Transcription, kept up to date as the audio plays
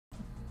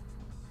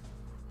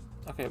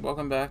Okay,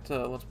 welcome back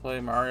to Let's Play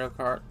Mario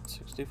Kart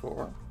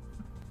 64.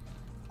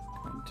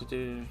 Going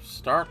to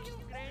start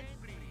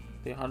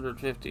the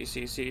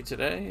 150cc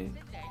today.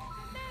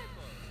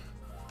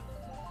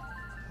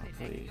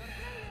 Hopefully,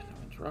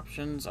 no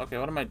interruptions. Okay,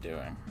 what am I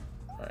doing?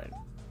 Alright.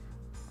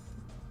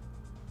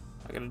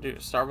 I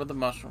gotta start with the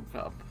mushroom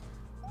cup.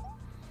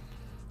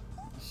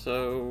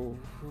 So,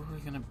 who are we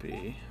gonna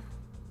be?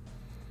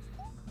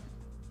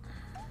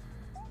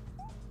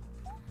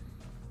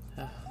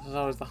 This is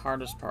always the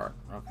hardest part.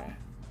 Okay.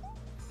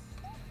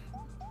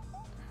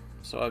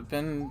 So I've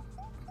been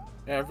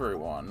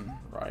everyone,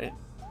 right?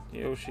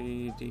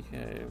 Yoshi,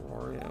 DK,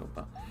 Wario.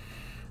 But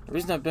the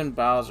reason I've been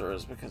Bowser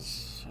is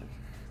because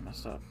I've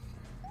messed up.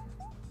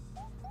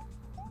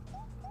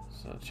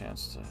 So a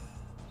chance to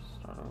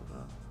start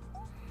over.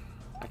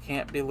 I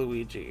can't be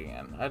Luigi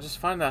again. I just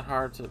find that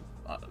hard to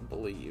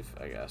believe,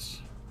 I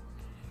guess.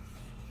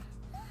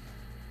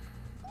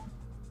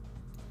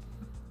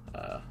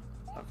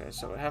 Okay,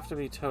 so it have to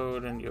be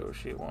Toad and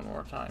Yoshi one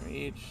more time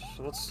each.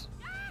 So let's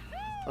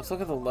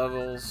look at the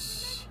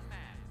levels.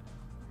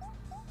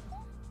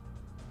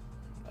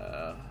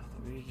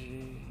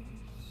 Luigi.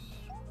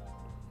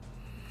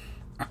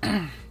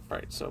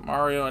 Right, so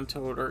Mario and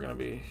Toad are gonna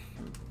be.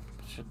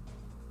 Should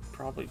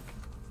probably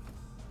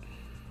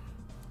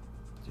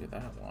do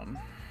that one.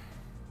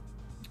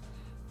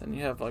 Then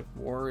you have like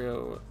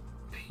Wario,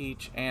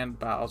 Peach, and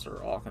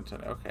Bowser all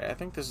continue. Okay, I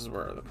think this is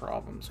where the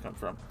problems come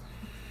from.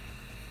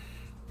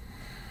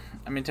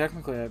 I mean,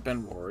 technically I've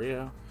been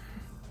Wario,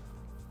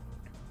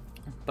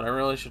 but I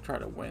really should try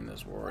to win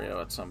this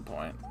Wario at some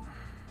point.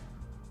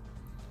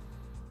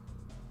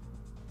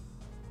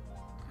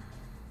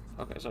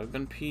 Okay, so I've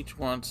been Peach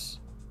once.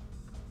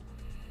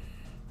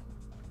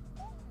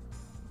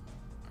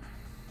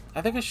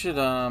 I think I should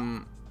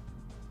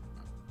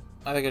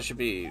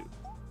be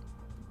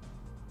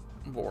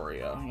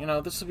Wario. You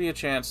know, this will be a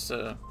chance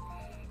to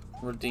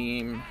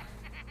redeem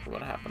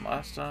what happened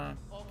last time.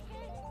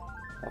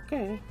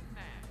 Okay.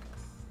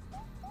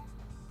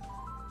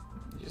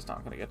 He's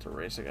not gonna get to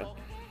race again.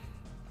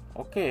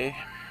 Okay.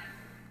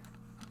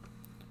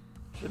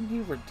 Shouldn't he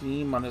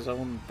redeem on his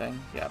own thing?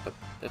 Yeah, but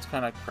it's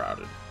kind of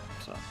crowded,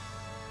 so.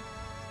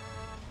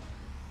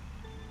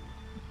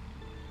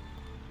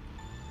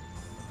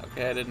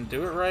 Okay, I didn't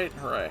do it right.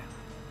 Hooray.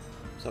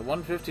 So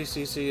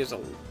 150cc is a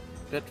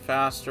bit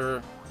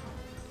faster.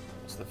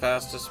 It's the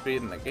fastest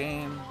speed in the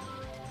game.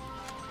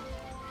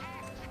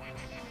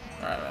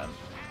 Alright,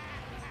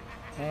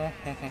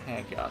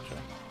 man. Gotcha.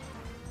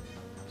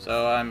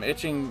 So I'm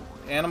itching.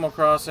 Animal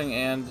Crossing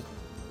and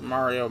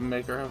Mario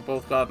Maker have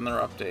both gotten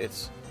their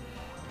updates.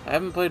 I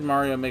haven't played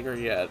Mario Maker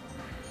yet.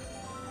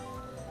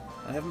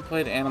 I haven't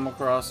played Animal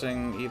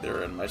Crossing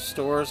either, and my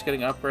store is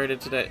getting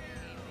upgraded today.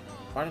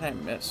 Why did I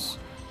miss?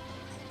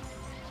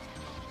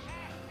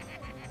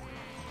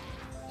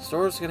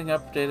 Store's getting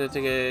updated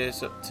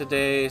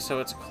today, so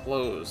it's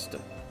closed.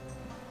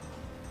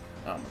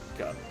 Oh my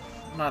god.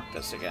 Not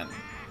this again.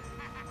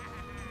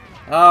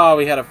 Oh,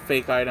 we had a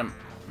fake item.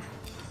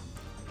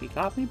 He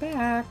got me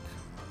back.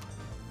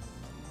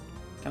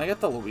 Can I get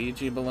the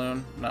Luigi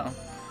balloon? No.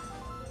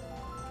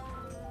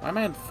 Why am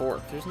I in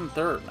fourth? Who's in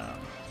third now?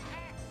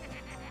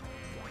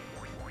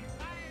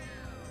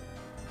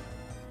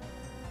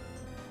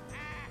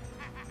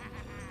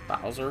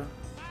 Bowser?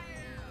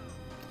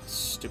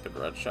 Stupid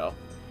red shell.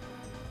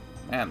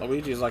 Man,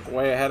 Luigi's like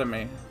way ahead of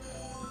me.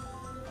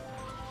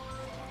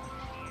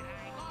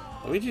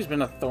 Luigi's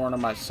been a thorn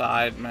on my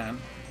side, man.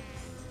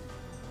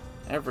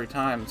 Every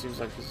time it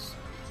seems like he's...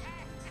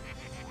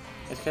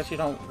 It's because you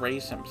don't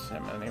race him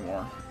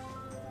anymore.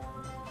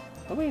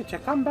 Luigi,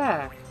 come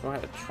back! Go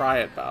ahead, try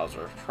it,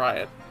 Bowser. Try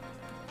it.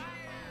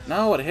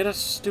 No, it hit a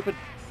stupid...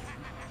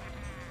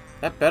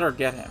 That better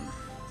get him.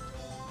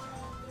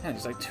 Man,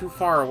 he's like too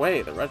far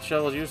away. The red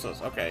shell is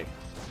useless. Okay.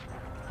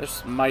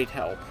 This might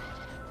help.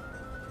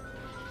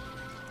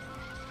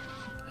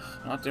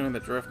 Not doing the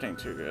drifting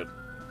too good.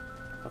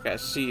 Okay, I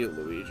see you,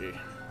 Luigi.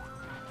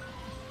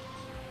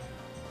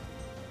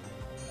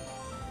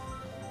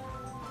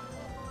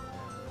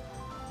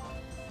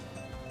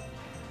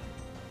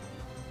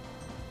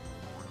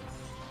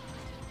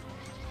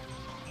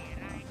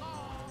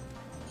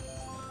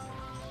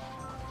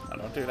 No,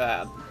 don't do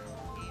that.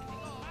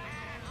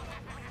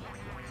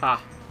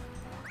 Ha.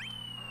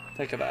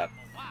 Take that.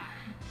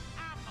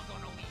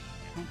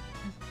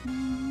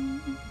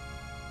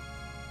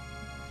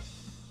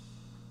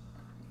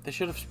 They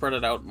should have spread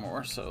it out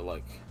more, so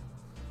like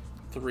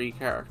 3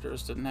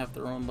 characters didn't have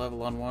their own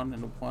level on one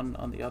and one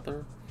on the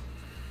other.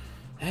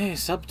 Hey,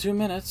 sub 2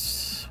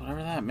 minutes,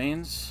 whatever that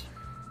means.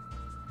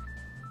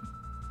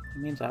 It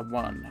means I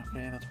won.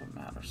 Okay, that's what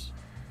matters.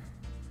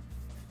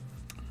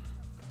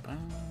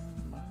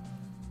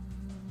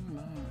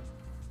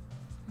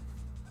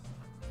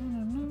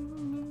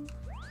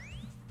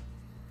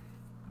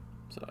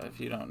 So if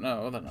you don't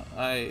know, then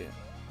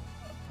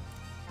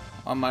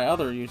on my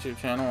other YouTube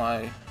channel,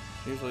 I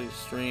usually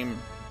stream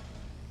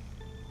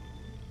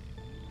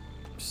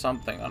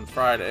something on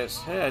Fridays.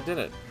 Hey, I did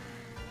it.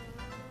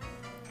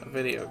 A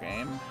video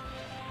game.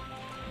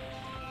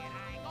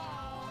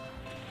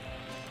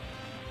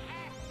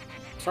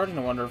 starting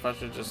to wonder if I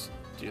should just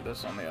do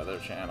this on the other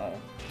channel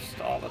just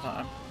all the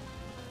time.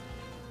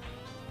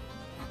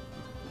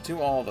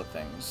 Do all the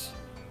things.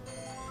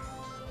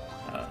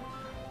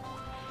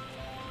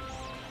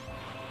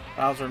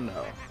 Bowser,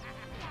 no.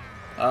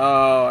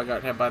 Oh, I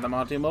got hit by the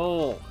Monty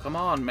Mole. Come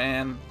on,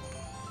 man.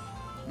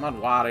 Come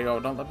on,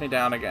 Wario. Don't let me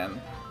down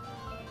again.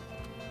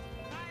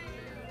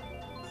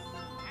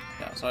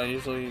 Yeah, so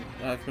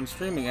I've been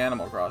streaming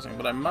Animal Crossing,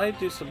 but I might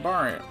do some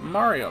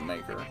Mario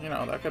Maker. You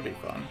know, that could be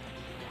fun.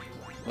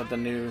 With the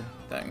new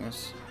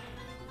things.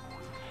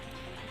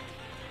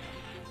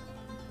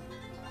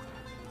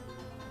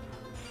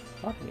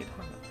 What do you need?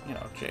 You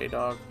know,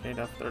 J-Dog,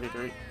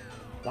 JDuff33.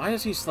 Why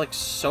is he, like,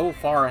 so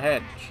far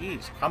ahead?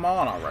 Jeez, come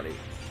on already.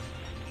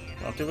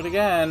 Don't do it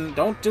again.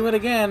 Don't do it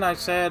again, I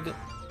said.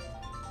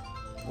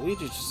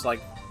 Luigi's just,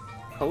 like,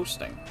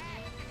 coasting.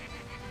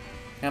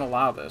 Can't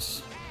allow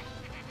this.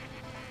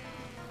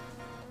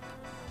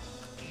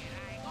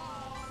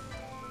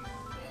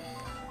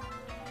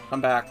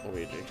 Come back,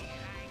 Luigi.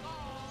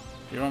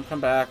 If you don't come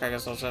back, I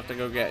guess I'll just have to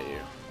go get you.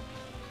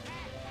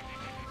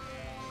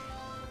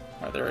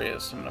 Alright, there he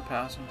is. I'm gonna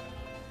pass him.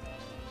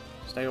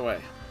 Stay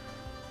away.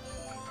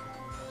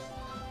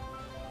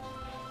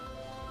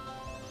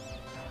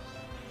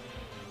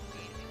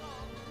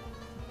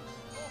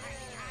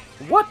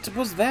 What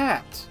was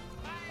that?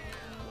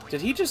 Did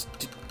he just...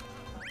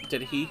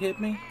 Did he hit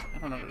me? I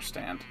don't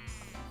understand.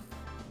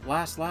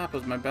 Last lap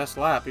was my best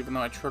lap, even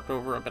though I tripped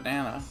over a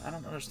banana. I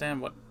don't understand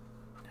what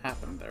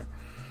happened there.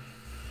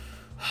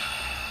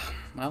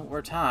 Well,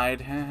 we're tied.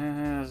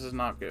 This is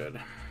not good.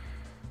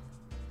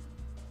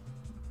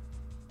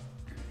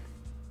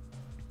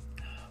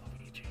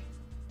 Luigi.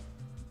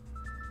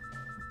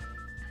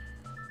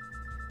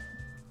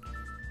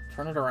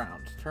 Turn it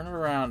around. Turn it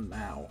around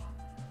now.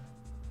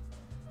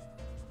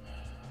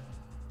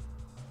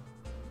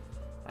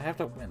 I have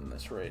to win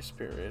this race,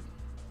 period.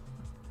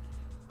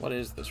 What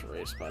is this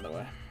race, by the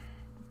way?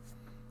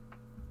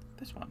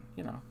 This one,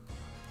 you know.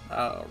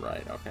 Oh,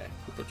 right, okay.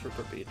 Koopa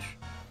Troopa Beach.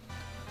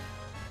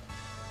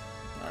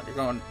 Alright, you're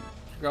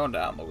going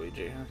down,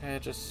 Luigi. Okay,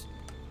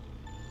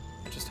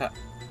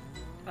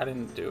 I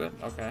didn't do it,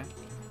 okay.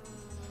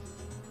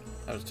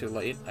 That was too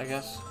late, I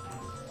guess.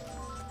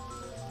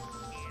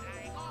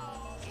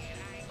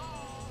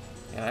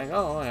 Here I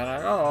go, here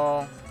I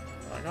go.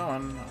 Where am I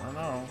going? I don't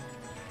know.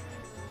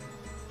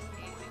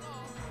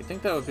 You'd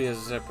think that would be a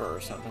zipper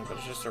or something, but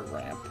it's just a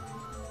ramp.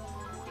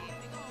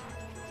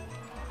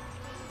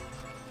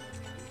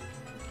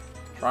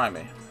 Try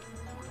me.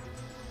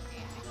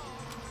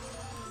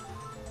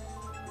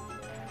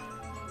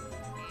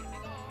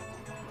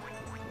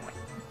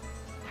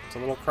 It's a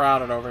little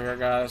crowded over here,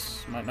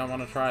 guys. Might not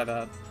want to try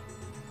that.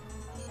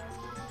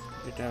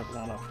 You don't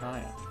want to try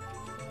it.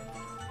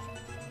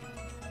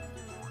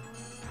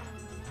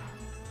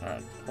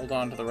 Alright, hold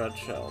on to the red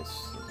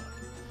shells.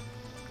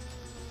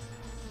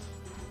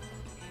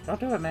 Don't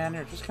do it, man.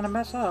 You're just gonna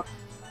mess up.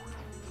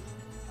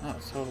 Oh,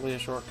 it's totally a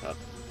shortcut.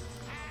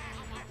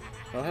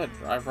 Go ahead,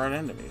 drive right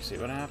into me, see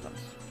what happens.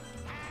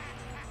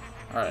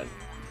 Alright.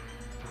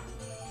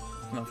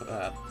 Enough of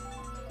that.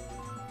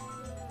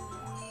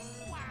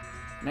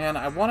 Man,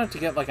 I wanted to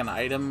get, like, an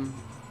item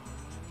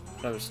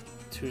that was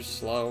too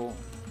slow.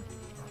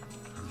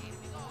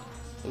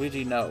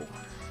 Luigi, no.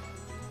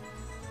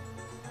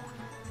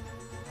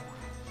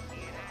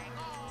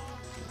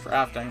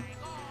 Drafting.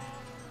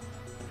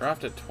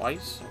 Drafted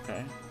twice?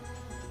 Okay.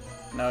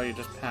 No, you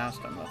just passed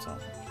him, that's all.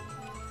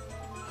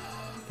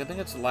 Good thing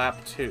it's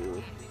lap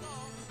 2.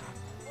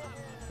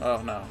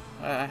 Oh, no.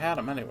 I had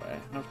him anyway.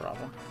 No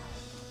problem.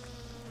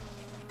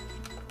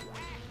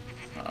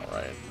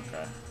 Alright,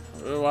 okay.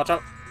 Ooh, watch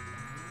out!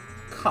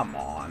 Come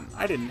on.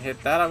 I didn't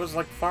hit that. I was,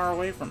 like, far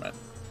away from it.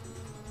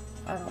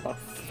 I don't know about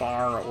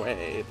far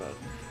away, but...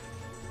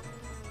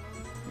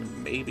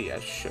 maybe I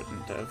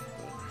shouldn't have.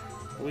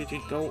 But...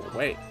 Luigi, go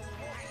away.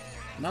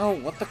 No,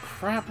 what the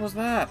crap was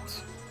that?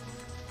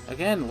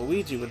 Again,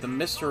 Luigi with the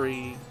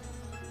mystery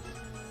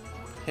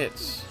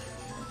hits.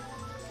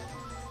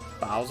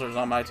 Bowser's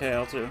on my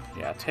tail, too.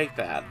 Yeah, take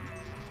that.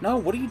 No,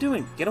 what are you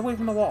doing? Get away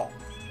from the wall.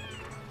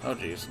 Oh,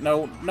 jeez.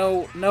 No,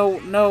 no, no,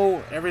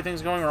 no.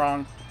 Everything's going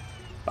wrong.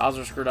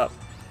 Bowser screwed up.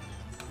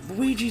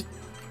 Luigi...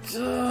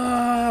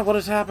 what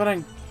is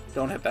happening?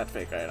 Don't hit that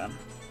fake item.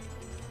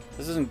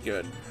 This isn't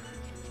good.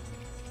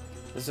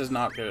 This is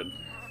not good.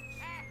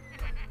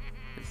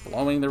 You're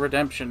blowing the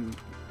redemption,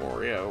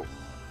 Wario.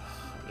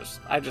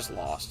 I just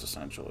lost,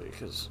 essentially,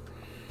 because...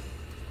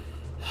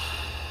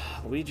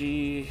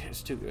 Luigi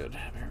is too good,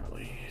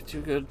 apparently.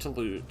 Too good to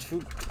lose.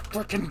 Too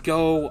frickin'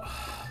 go!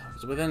 It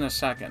was within a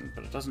second,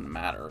 but it doesn't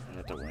matter. I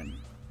had to win.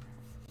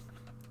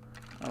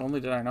 Not only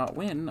did I not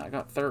win, I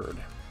got third.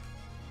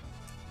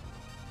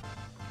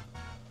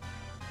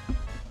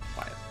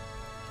 Quiet.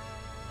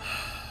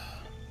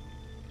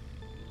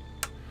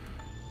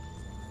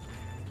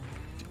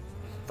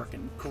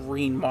 Frickin'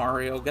 green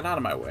Mario, get out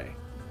of my way.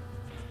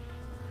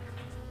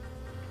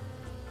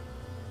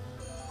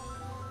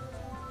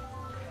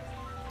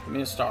 Give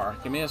me a star.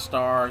 Give me a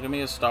star. Give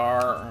me a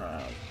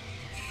star.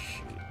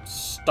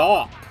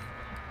 stop!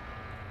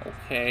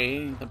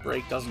 Okay, the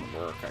brake doesn't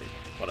work.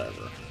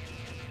 Whatever.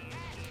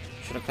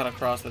 Should have cut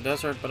across the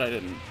desert, but I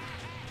didn't.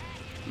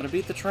 I'm gonna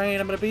beat the train.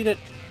 I'm gonna beat it.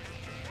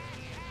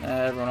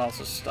 Everyone else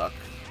is stuck.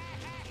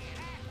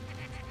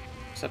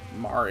 Except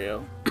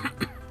Mario.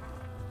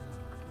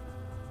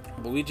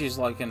 Luigi's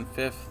like in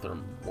 5th or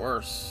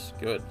worse.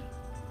 Good.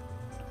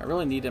 I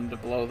really need him to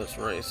blow this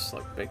race,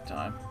 like, big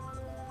time.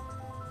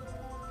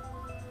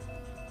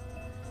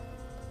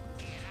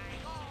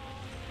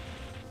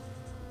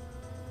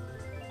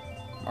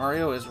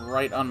 Mario is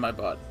right on my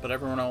butt, but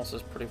everyone else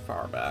is pretty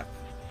far back.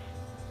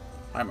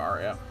 Hi,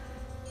 Mario.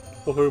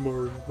 Oh, hi,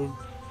 Mario.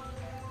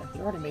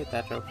 You already made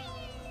that joke.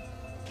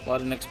 Well, I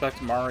didn't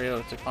expect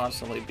Mario to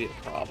constantly be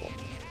a problem.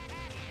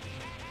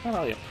 Not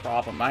really a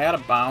problem. I had a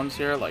bounds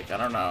here, like, I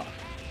don't know.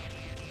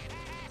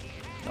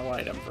 No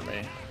item for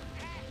me.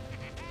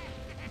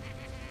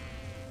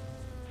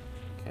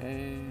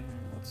 Okay,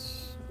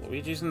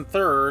 Luigi's in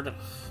 3rd.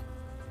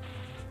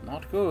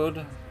 Not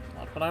good.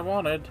 Not what I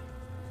wanted.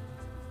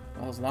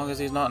 Well, as long as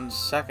he's not in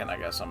 2nd, I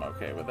guess I'm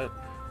okay with it.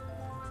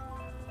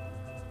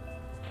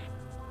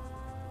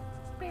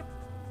 Beep.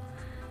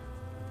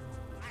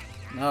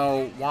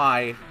 No,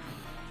 why?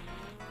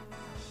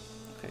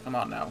 Okay, come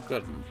on now.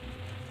 Good.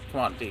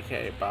 Come on,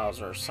 DK,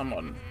 Bowser,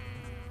 someone.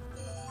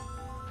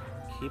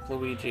 Keep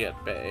Luigi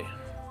at bay.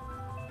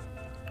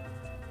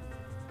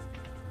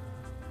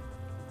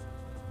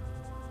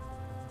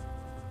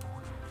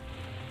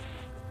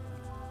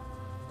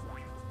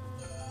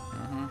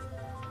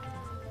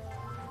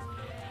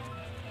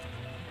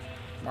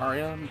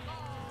 Mario,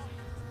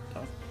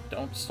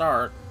 don't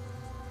start.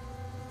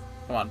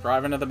 Come on,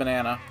 drive into the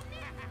banana.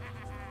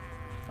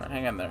 Alright,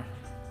 hang in there.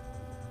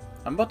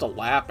 I'm about to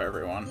lap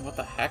everyone. What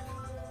the heck?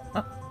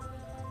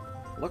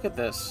 Look at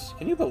this.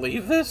 Can you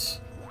believe this?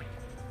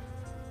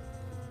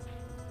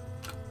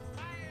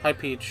 Hi,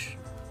 Peach.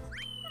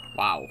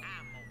 Wow.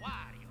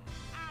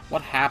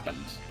 What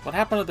happened? What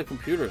happened to the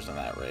computers in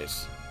that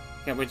race?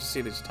 Can't wait to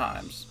see these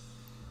times.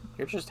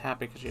 You're just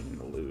happy because you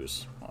didn't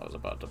lose. I was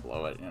about to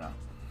blow it, you know.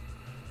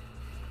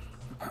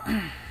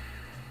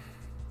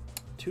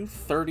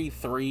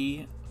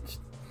 233,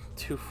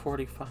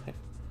 245.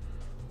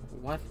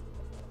 What?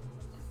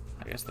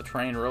 I guess the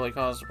train really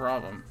caused a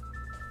problem.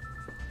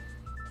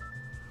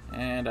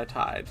 And I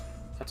tied.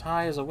 A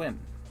tie is a win.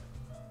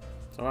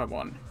 So I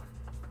won.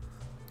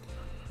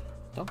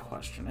 Don't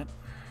question it.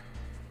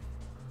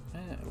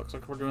 It looks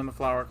like we're doing the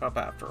Flower Cup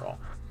after all.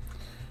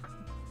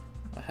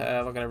 Look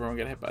at everyone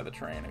get hit by the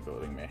train,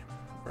 including me.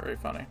 Very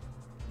funny.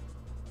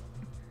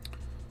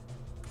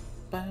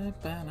 I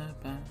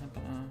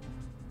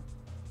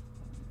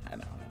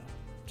know.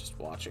 Just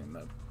watching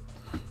the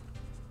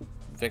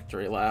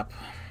victory lap.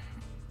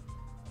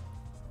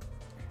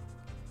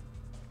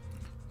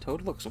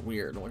 Toad looks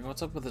weird. Like,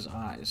 what's up with his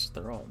eyes?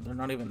 They're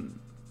not even...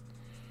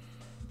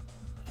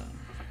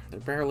 they're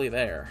barely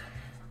there.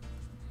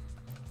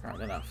 Alright,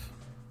 enough.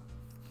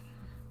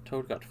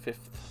 Toad got 5th.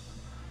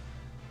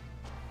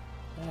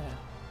 Yeah.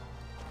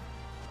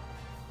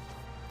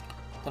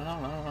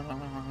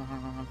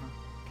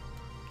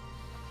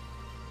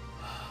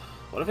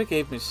 What if it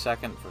gave me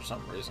 2nd for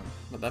some reason?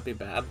 Would that be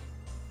bad?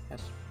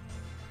 Yes.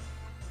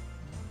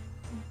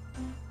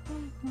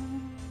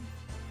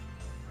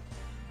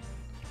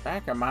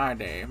 Back in my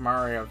day,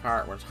 Mario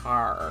Kart was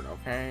hard,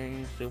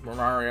 okay? Super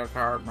Mario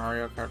Kart,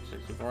 Mario Kart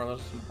 64, those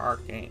are some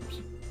hard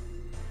games.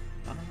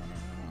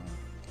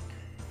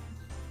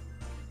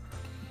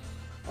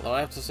 Although I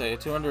have to say,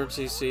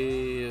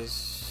 200cc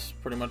is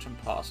pretty much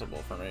impossible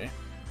for me.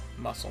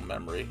 Muscle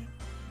memory.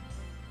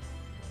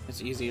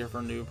 It's easier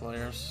for new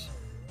players.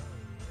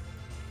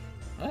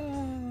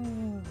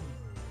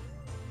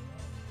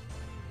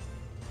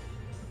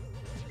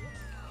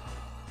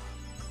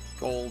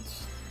 Gold.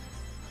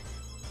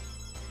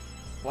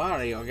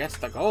 Wario gets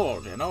the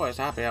gold. You're always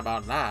happy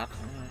about that.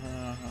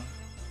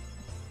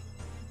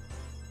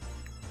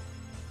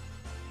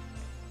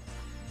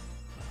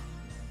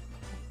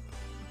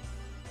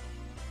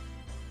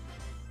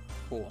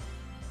 Cool.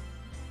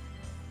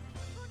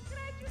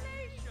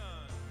 Congratulations!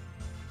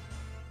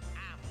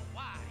 I'm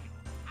Wario.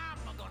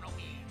 I'm gonna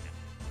win.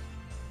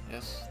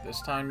 Yes,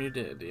 this time you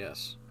did,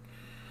 yes.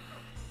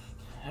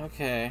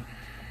 Okay.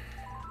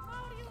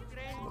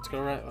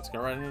 So let's go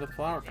right into the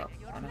Flower Cup.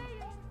 Why not?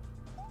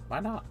 Why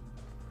not?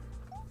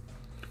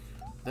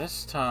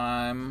 This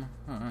time,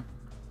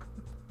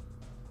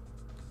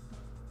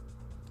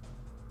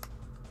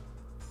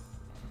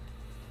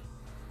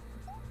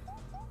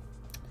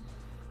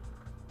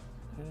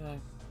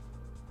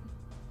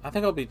 I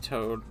think I'll be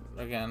Toad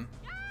again.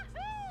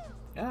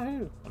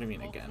 Yahoo! What do you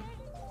mean again?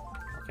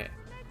 Okay.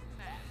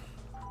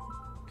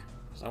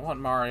 Because I want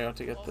Mario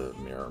to get the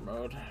mirror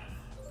mode.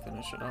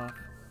 Finish it off.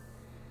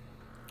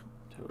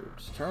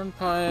 Toad's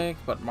Turnpike,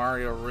 but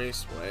Mario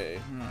Raceway.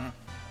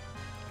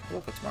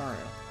 Look, it's Mario.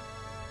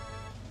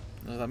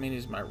 Does that mean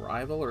he's my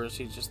rival, or is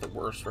he just the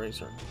worst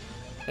racer?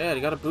 Yeah,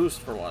 he got a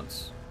boost for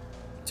once.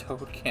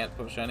 Toad can't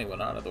push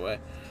anyone out of the way.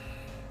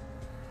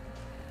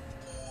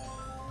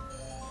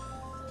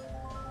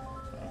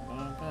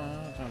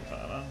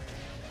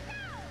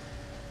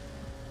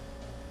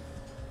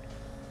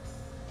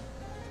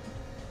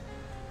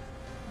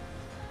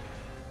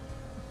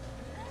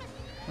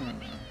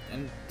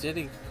 In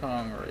Diddy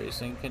Kong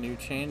Racing, can you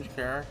change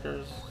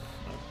characters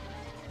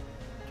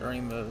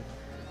during the...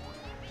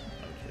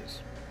 Oh, jeez.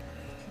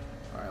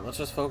 Alright, let's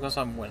just focus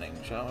on winning,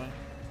 shall we?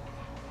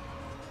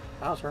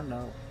 Bowser,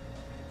 no.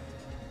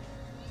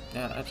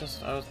 Yeah,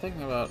 I was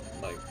thinking about,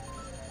 like,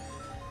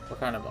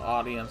 what kind of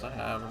audience I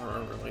have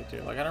or relate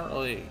to. Like, I don't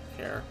really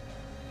care.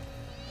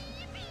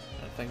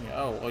 I'm thinking,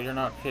 oh, well, you're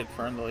not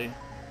kid-friendly.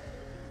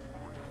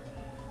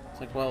 It's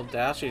like, well,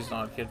 Dashy's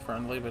not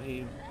kid-friendly, but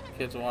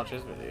kids watch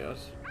his videos.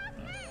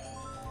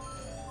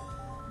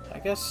 I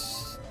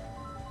guess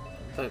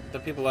the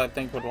people I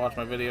think would watch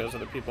my videos are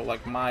the people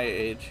like my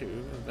age who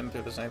have been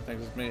through the same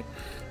things as me,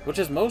 which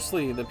is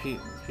mostly the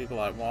people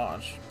I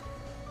watch.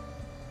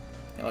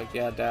 You know, like,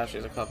 yeah,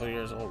 Dashy's a couple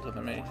years older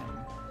than me, and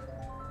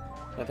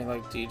I think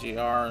like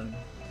DGR and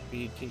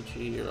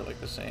BTG are like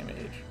the same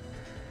age,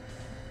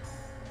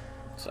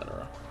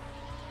 etc.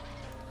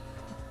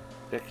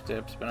 Big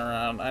Dip's been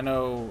around. I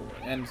know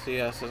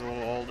NCS is a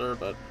little older,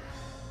 but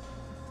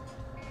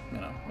you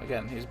know,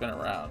 again, he's been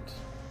around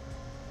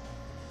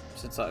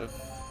since I've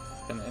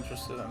been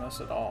interested in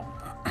this at all.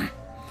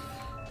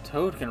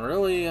 Toad can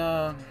really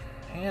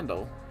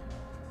handle.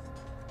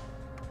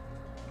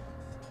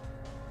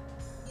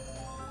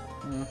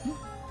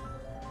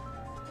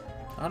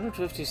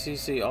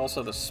 150cc,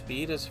 also the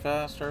speed is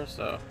faster,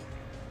 so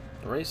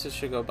the races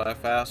should go by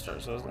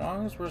faster. So as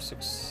long as we're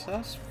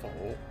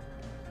successful...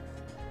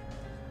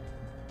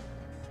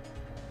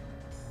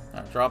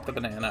 Alright, drop the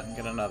banana and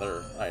get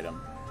another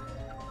item.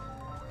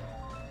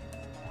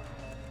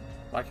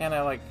 Why can't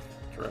I, like,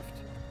 drift?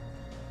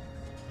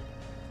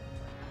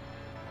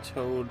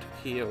 Toad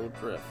Kyo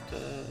Drift.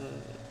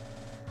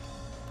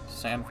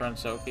 San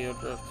Francisco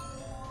Drift.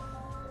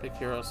 Big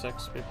Hero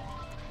 6 people.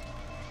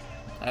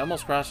 I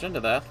almost crashed into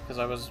that because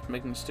I was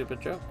making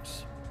stupid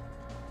jokes.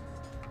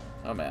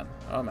 Oh man,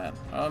 oh man,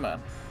 oh man.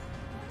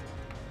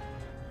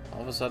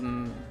 All of a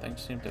sudden,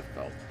 things seem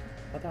difficult.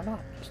 But they're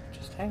not.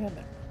 Just hang in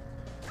there.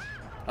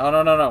 Oh,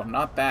 no, no, no,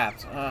 not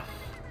that.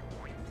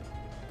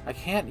 I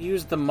can't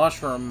use the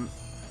mushroom.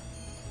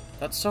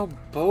 That's so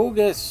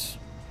bogus.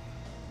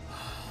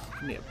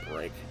 Give me a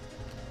break.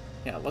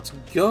 Yeah, let's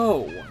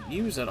go.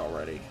 Use it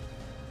already.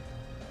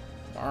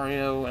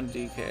 Mario and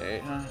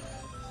DK.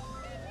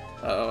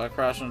 Uh-oh, I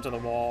crashed into the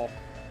wall.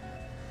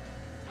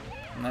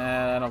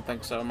 Nah, I don't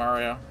think so,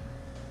 Mario.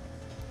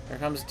 Here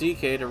comes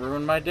DK to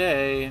ruin my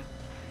day.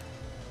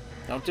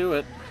 Don't do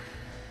it.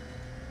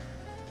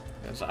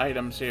 There's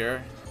items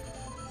here.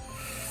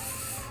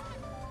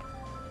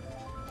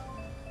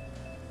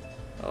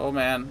 Oh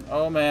man,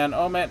 oh man,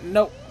 oh man,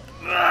 no!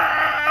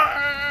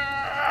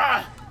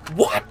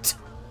 What?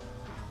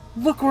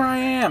 Look where I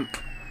am!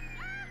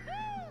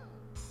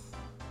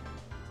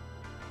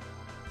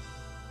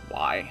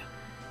 Why?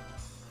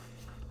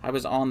 I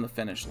was on the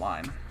finish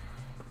line.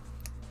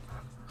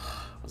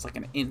 I was like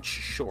an inch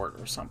short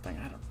or something.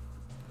 I don't...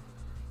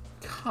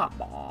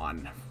 Come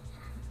on.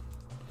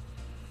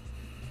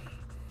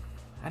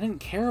 I didn't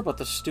care about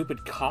the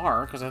stupid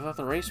car because I thought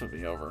the race would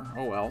be over.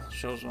 Oh well,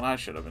 shows what I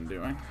should have been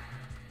doing.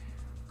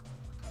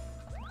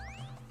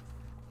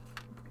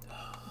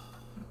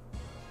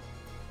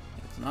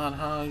 It's not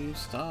how you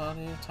start,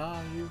 it's how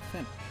you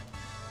finish.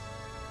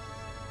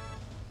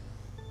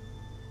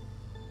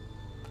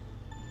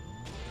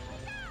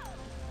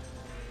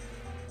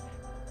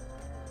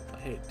 I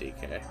hate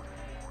DK.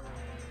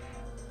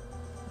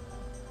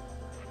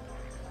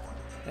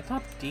 It's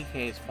not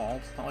DK's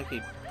fault. It's not like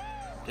he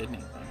did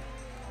anything.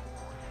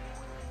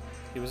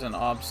 He was an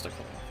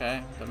obstacle,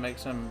 okay? That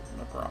makes him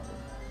a problem.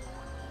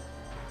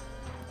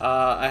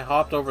 I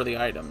hopped over the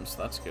items.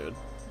 That's good.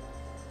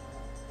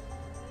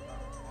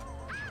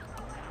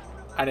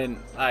 I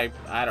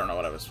don't know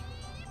what I was...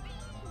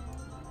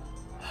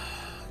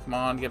 Come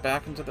on, get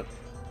back into the...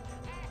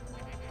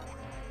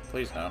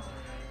 Please no.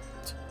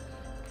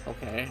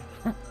 Okay.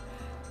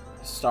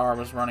 Star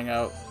was running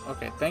out.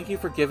 Okay, thank you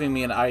for giving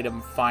me an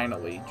item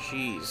finally.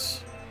 Jeez.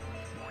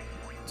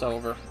 It's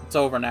over. It's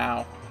over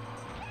now.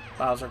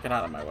 Bowser, get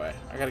out of my way.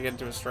 I gotta get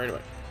into a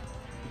straightaway.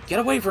 Get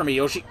away from me,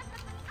 Yoshi!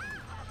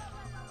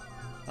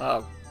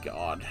 Oh,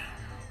 God.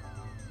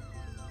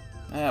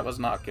 That was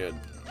not good.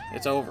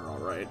 It's over,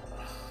 alright.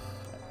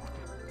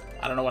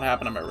 I don't know what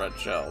happened to my red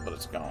shell, but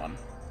it's gone.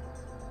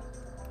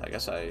 I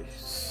guess I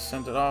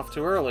sent it off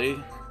too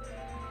early.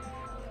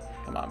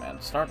 Come on,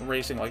 man. Start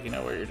racing like you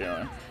know what you're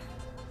doing.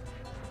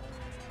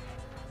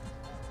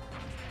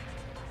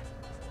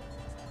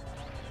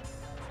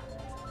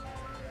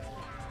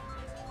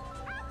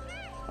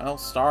 Well,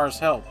 stars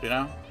help, you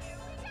know?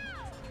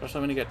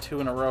 Especially when you get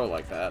 2 in a row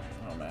like that.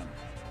 Oh, man.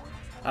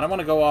 I don't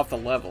want to go off the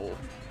level.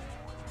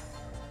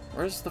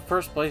 Where's the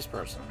first place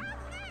person?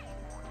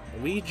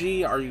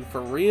 Luigi, are you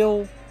for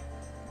real?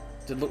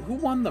 Who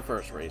won the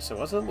first race? So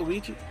was it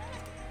Luigi?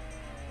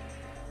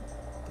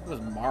 I think it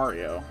was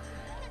Mario.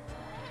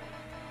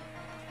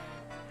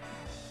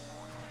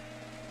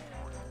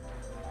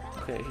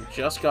 Okay, he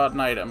just got an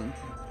item.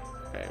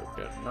 Okay,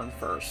 good. Run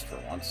first for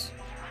once.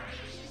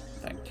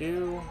 Thank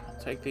you.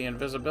 I'll take the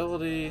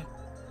invisibility.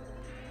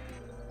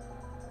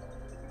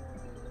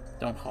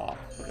 Don't hop,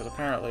 because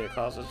apparently it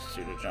causes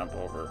you to jump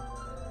over.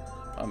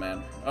 Oh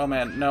man. Oh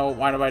man, no,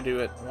 why do I do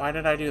it? Why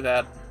did I do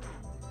that?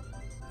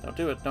 Don't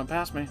do it. Don't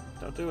pass me.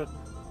 Don't do it.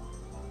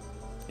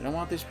 You don't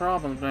want these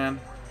problems, man.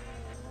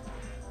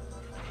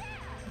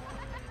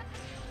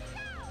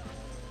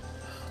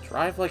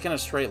 Drive like in a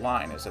straight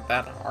line. Is it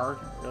that hard?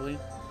 Really?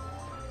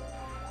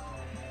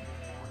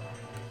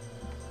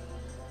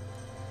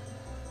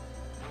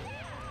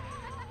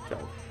 Go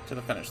to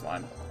the finish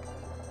line.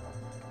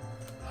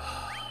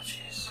 Oh,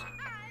 jeez.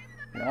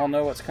 We all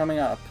know what's coming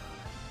up.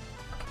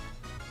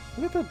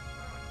 Look at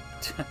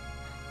the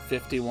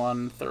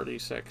 51,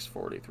 36,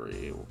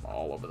 43,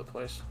 all over the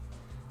place.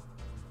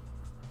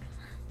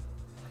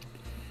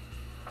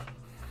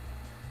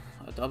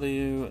 A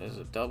W is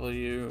a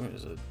W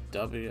is a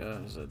W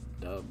is a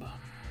dub.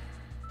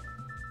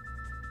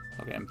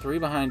 Okay, I'm 3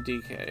 behind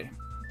DK.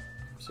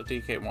 So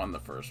DK won the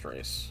first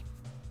race.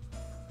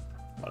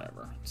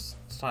 Whatever. It's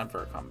time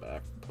for a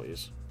comeback,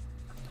 please.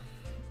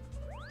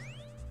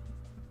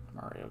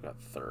 Mario got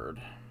 3rd.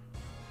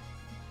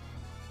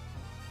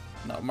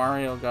 No,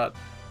 Mario got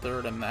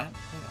 3rd in that?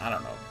 I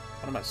don't know.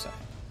 What am I saying?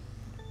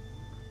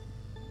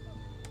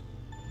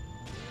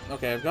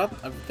 Okay, I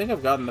think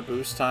I've gotten the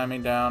boost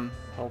timing down,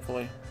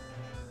 hopefully.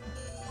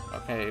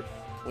 Okay,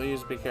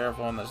 please be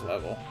careful on this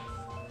level.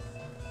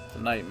 It's a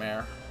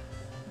nightmare.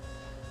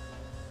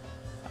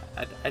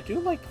 I do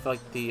like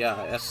the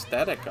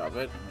aesthetic of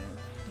it. I mean,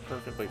 it's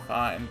perfectly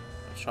fine.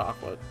 The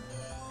chocolate.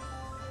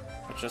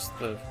 But just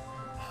the...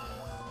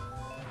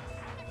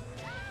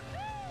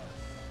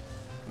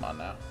 Come on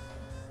now.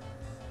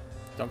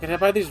 Don't get hit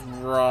by these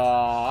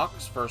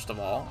rocks, first of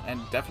all.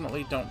 And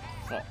definitely don't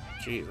fall.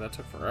 Jeez, that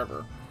took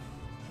forever.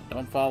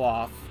 Don't fall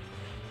off.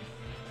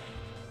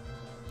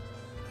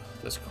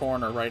 This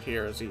corner right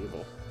here is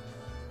evil.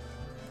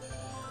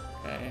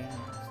 Okay.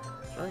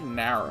 It's very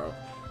narrow.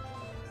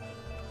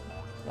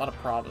 A lot of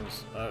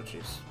problems. Oh,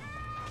 jeez.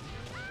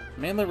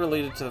 Mainly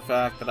related to the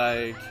fact that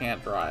I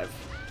can't drive.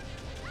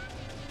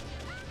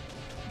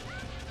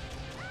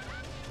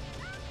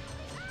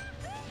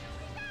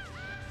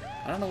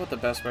 I don't know what the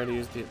best way to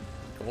use the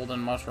golden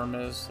mushroom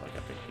is. Like, I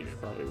think you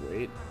should probably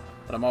wait.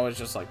 But I'm always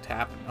just, like,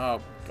 tapping.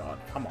 Oh, God.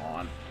 Come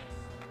on.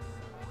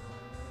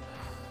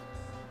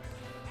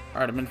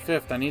 Alright, I'm in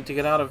 5th. I need to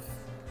get out of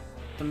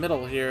the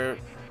middle here.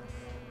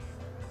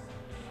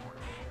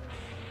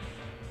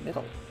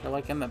 Middle. You're,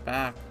 like, in the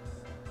back.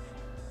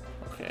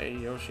 Okay,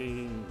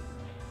 Yoshi...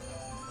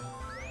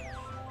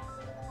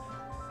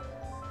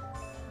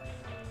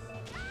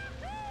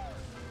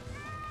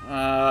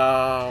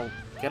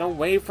 Get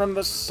away from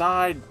the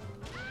side!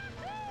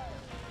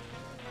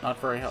 Not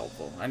very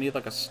helpful. I need,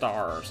 like, a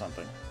star or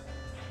something.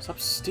 Stop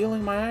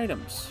stealing my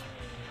items.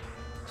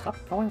 Stop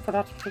going for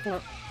that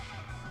particular...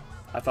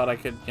 I thought I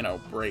could, you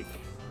know, break.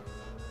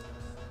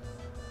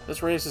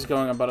 This race is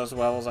going about as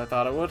well as I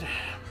thought it would.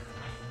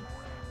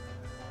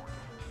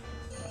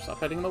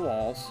 Stop hitting the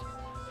walls.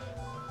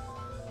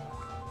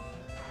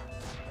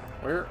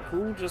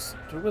 Who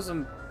was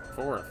in 4th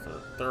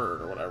or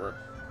 3rd or whatever?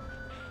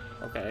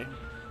 Okay.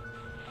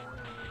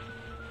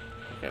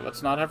 Okay,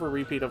 let's not have a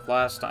repeat of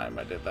last time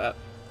I did that.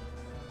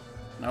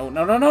 No,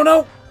 no, no, no,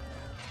 no!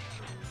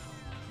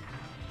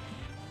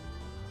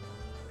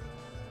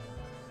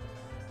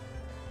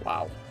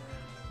 Wow.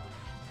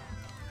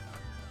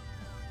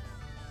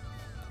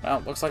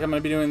 Well, looks like I'm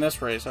going to be doing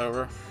this race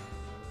over.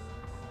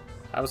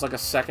 I was like a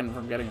second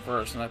from getting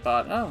first, and I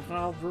thought, oh,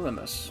 I'll ruin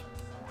this.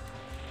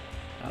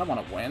 I don't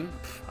want to win.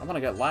 I want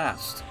to get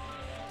last.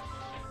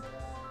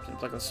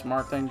 Seems like a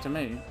smart thing to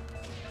me.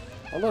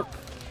 Oh, look.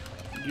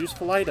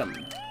 Useful item.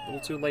 A little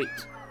too late.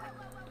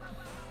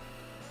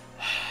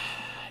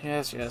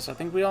 Yes, yes. I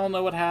think we all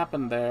know what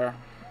happened there.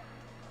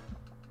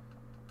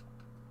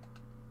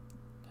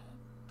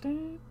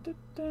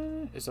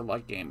 Is it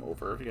like game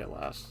over if you get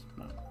last?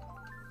 No.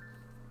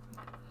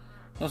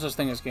 No such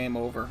thing as game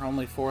over.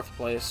 Only 4th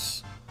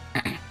place.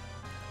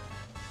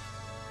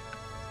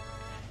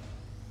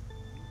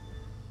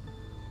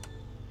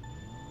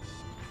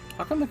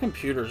 How come the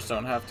computers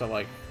don't have to,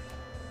 like...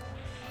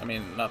 I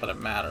mean, not that it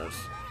matters.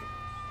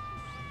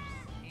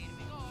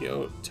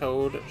 Yo,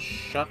 Toad,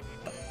 shut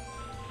the...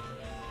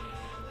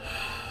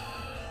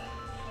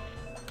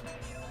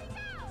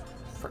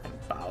 Frickin'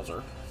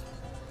 Bowser.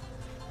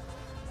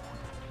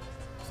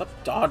 Stop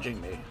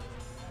dodging me.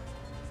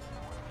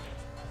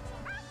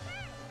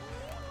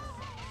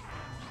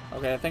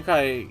 Okay, I think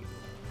I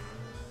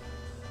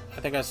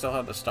still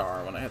have the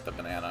star when I hit the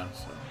banana,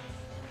 so...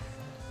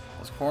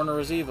 This corner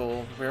is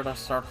evil. Where to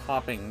start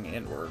hopping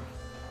inward?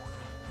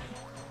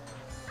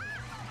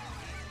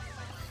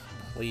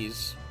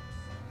 Please.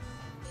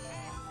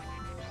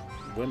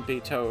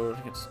 Wimpy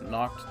Toad gets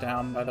knocked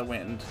down by the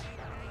wind.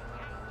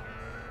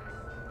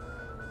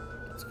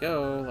 Let's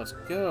go. Let's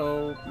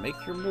go. Make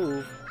your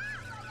move.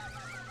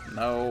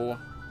 No.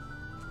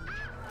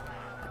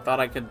 I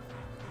thought I could...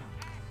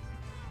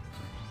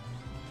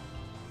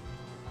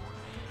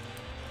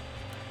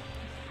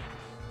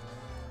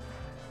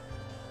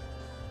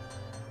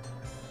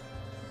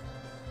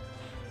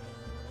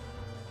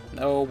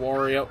 No,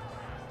 Wario.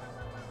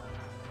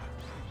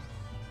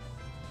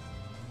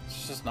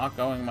 It's just not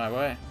going my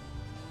way.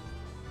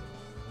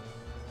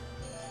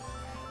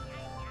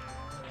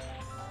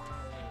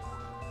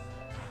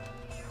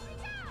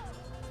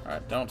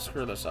 Alright, don't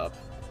screw this up.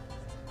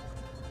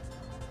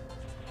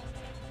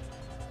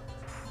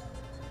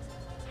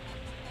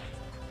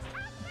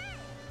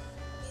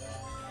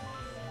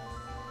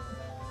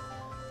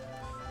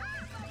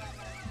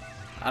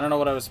 I don't know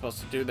what I was supposed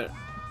to do there.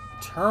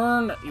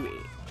 Turn, you.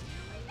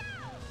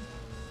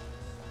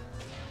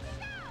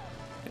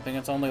 I think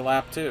it's only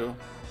lap 2.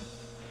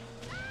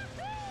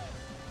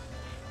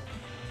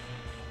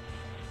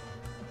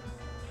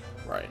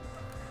 Right.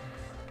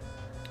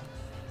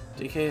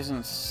 DK's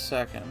in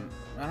second.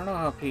 I don't know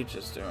how Peach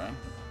is doing.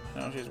 I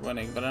know she's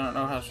winning, but I don't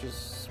know how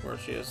she's where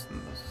she is in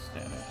the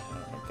standing.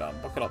 Oh my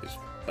god, look at all these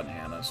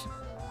bananas.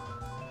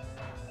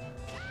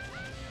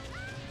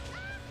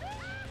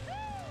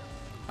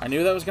 I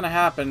knew that was gonna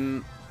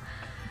happen.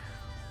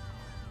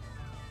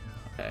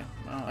 Okay,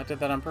 well, I did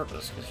that on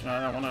purpose, because, you know,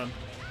 I don't want to...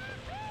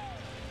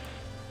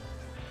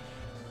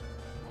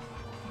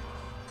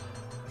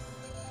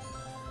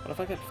 What if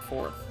I get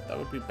 4th? That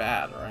would be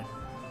bad, right?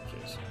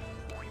 Jeez.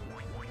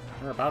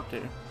 We're about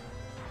to.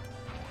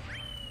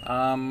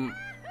 I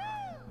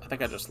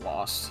think I just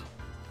lost.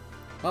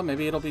 Well,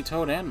 maybe it'll be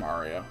Toad and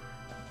Mario.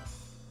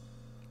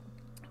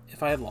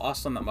 If I had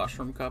lost on the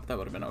Mushroom Cup, that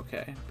would have been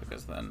okay,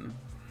 because then...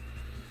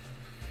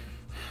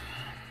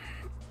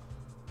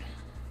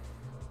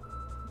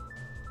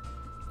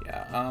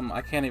 Yeah,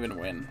 I can't even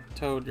win.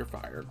 Toad, you're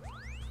fired.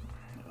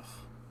 Ugh.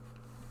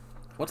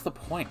 What's the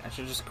point? I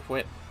should just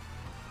quit.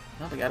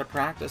 No, we gotta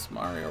practice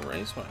Mario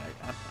Raceway.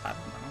 I don't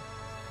know.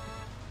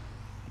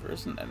 There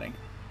isn't any.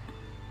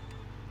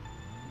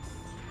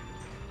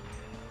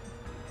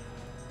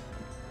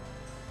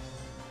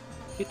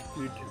 Get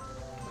good.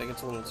 I think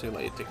it's a little too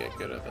late to get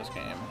good at this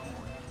game.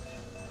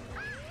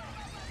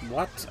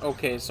 What?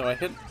 Okay, so I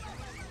hit...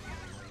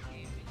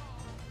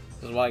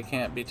 This is why I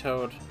can't be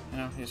Toad. You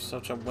know, he's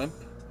such a wimp.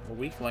 A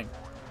weakling.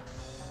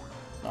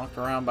 Knocked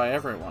around by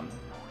everyone.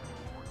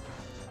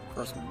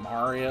 First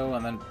Mario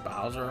and then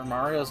Bowser.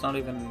 Mario's not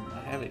even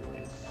a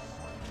heavyweight.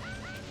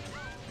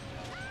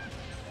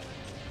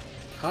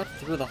 Cut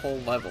through the whole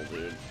level,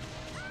 dude.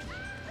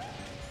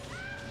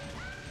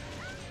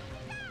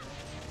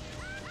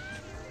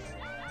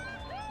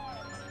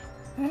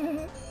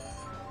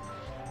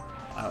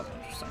 That was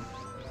interesting.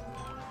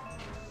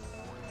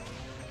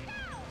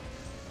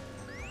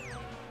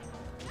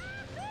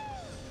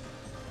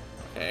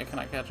 Okay, can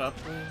I catch up,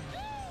 please?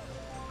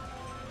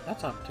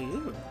 That's up to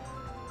you.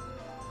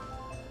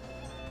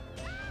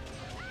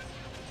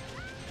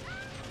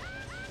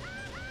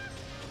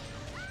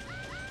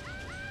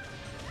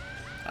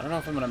 I don't know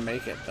if I'm gonna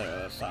make it there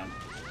this time.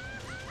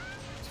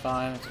 It's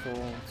fine, it's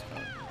cool, it's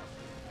fine.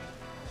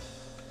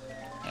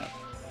 Yeah.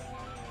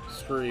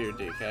 Screw you,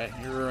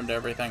 DK. You ruined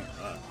everything.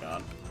 Oh,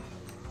 God.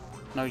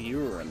 No, you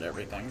ruined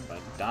everything by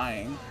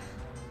dying.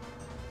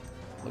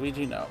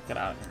 Luigi, no. Get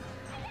out of here.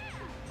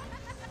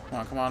 Come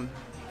on, come on.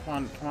 Come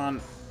on, come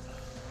on.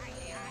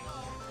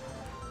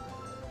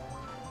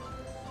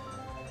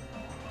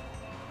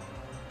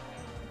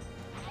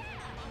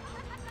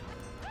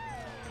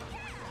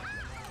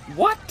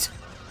 What?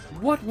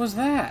 What was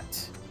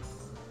that?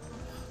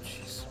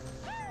 Jeez.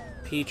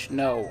 Peach,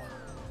 no.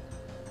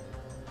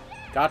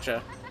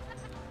 Gotcha.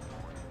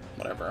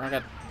 Whatever, I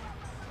got...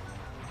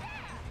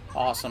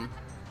 Awesome.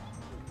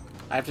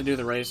 I have to do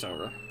the race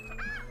over.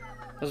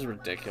 This is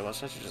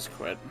ridiculous. I should just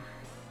quit.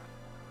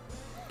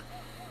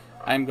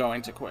 I'm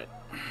going to quit.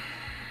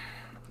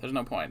 There's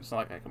no point. It's not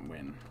like I can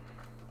win.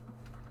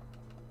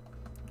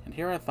 And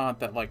here I thought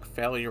that, like,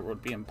 failure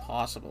would be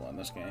impossible in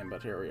this game,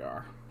 but here we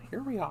are.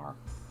 Here we are.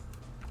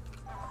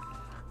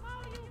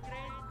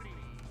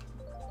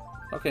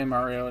 Okay,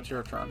 Mario, it's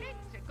your turn.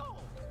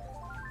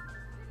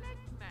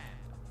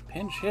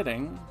 Pinch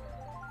hitting.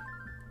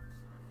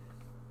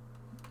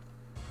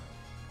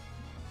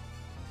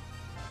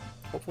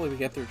 Hopefully we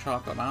get through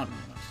Chocolate Mountain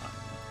next time.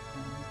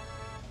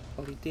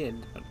 Well, we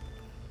did, but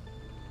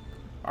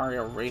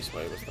Mario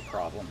Raceway was the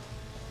problem.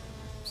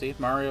 See if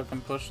Mario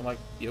can push, like,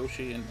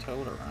 Yoshi and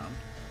Toad around.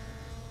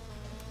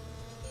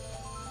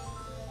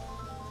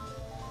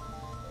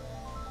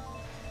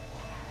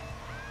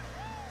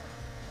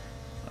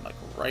 And, like,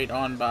 right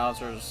on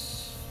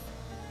Bowser's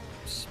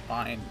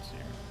spines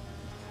here.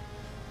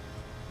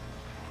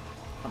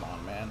 Come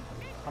on, man.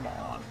 Come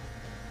on.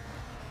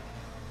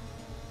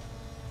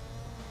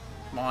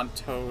 Come on,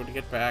 Toad,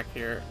 get back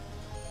here.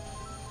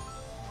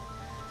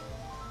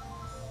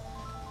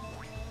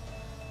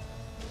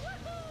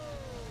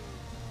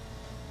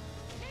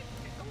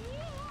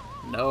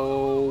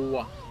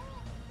 No.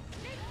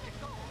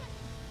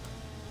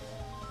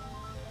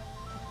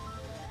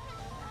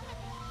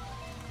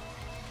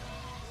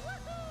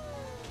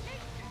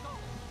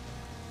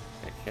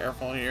 Be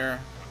careful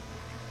here.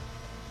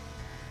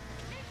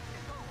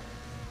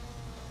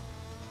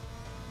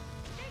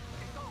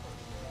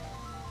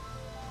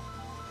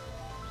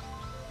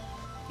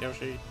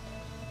 Yoshi.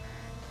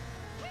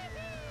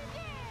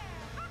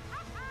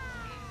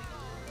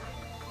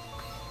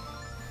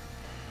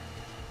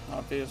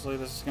 Obviously,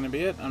 this is going to be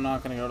it. I'm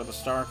not going to go to the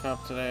Star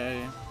Cup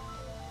today.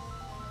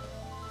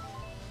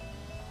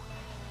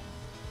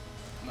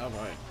 Oh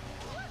boy.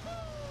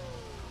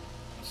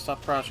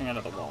 Stop crashing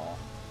into the wall.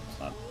 It's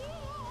not...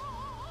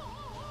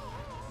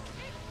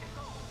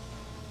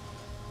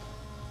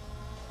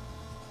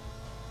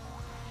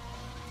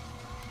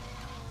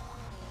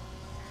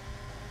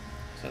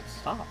 It said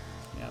stop.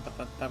 Yeah,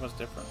 but that was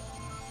different.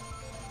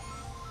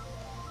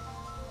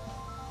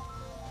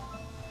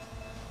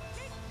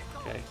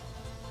 Okay.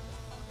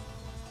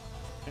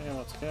 Okay,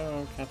 let's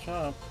go. Catch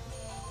up.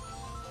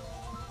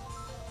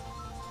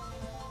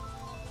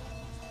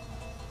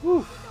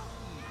 Whew.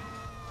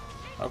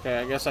 Okay,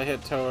 I guess I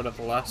hit Toad at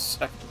the last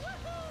second.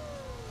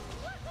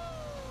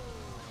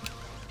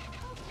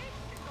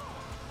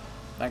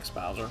 Thanks,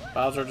 Bowser.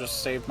 Bowser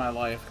just saved my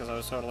life because I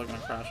was totally going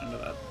to crash into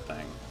that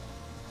thing.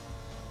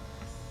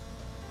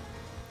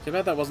 Too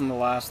bad that wasn't the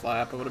last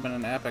lap. It would have been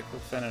an epic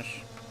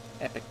finish.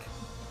 Epic.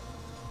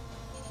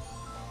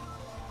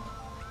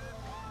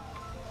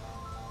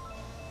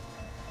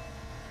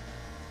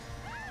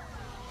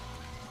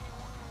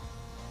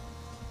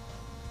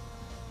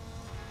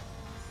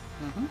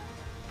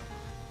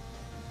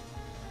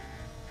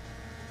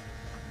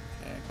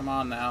 Okay, come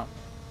on now.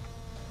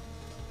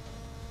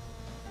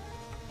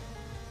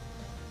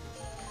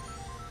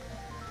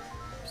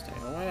 Stay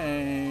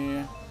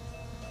away.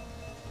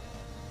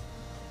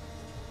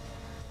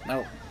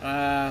 No.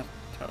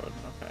 Toad.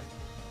 Okay.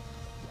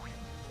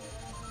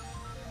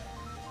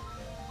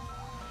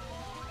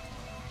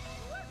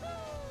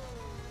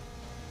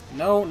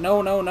 No,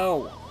 no, no,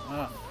 no.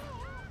 Ugh.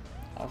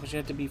 All because you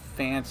had to be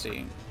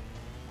fancy.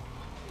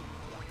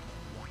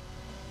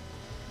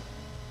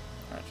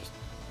 Alright, just...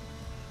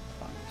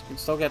 Fine. You can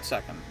still get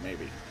second,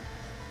 maybe.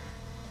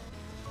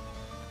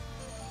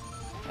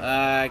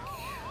 I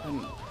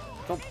couldn't...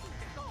 Go.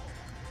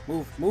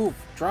 Move, move,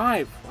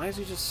 drive! Why is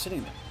he just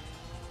sitting there?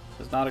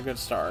 It's not a good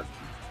start.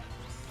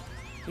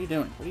 What are you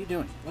doing? What are you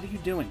doing? What are you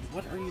doing?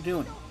 What are you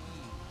doing?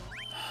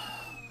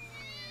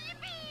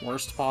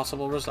 Worst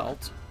possible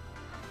result.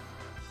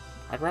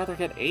 I'd rather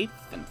get 8th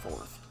than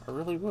 4th. I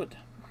really would.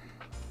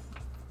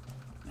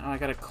 Now I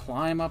gotta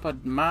climb up a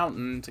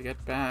mountain to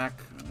get back.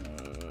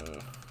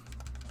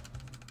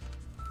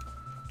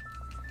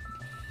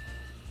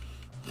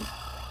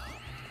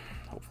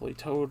 Hopefully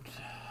Toad...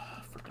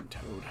 Frickin'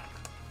 Toad.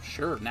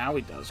 Sure, now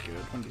he does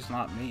good when he's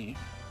not me.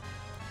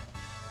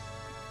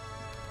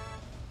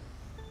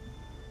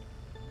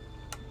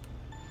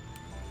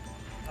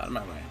 Out of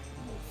my way.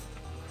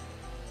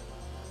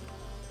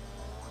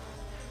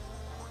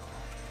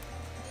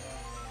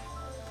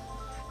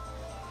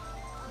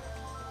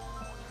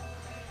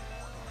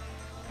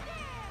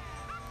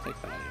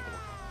 Take that out of here.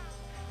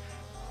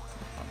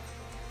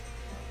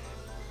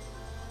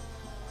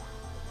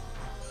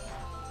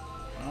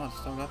 Well,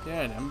 I still got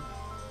the item.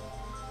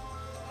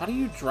 How do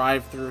you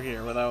drive through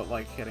here without,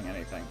 like, hitting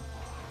anything?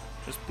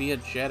 Just be a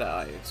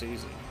Jedi. It's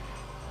easy.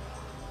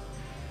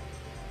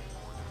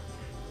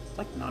 It's,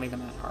 like, not even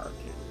that hard,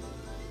 dude.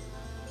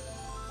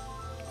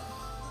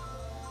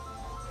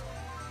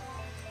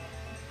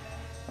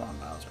 Come on,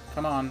 Bowser.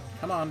 Come on.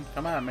 Come on.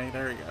 Come at me.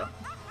 There you go.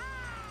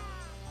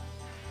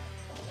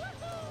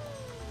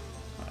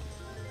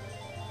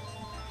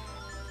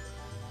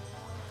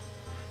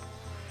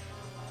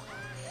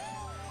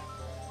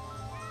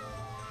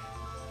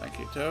 Thank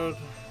you, Toad.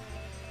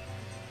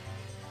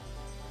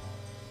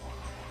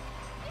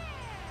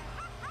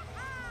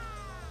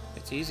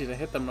 It's easy to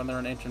hit them when they're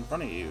an inch in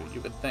front of you,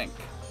 you would think.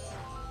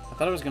 I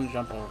thought I was going to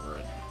jump over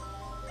it.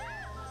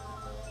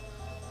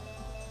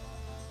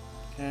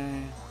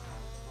 Okay.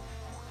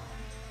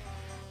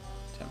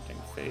 Tempting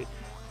fate.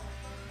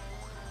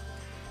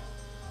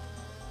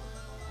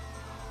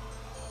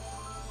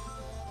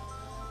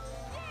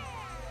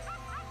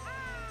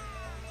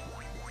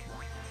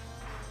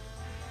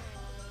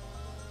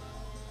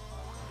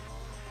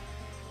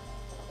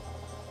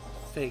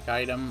 Fake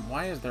item.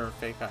 Why is there a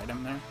fake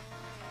item there?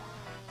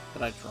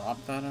 Did I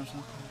drop that or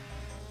something?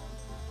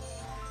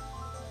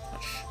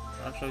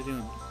 We're actually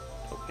doing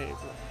okay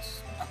for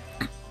this.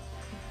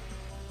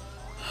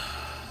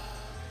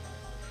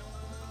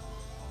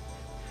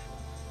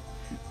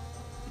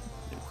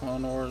 Do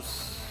Clone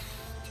Wars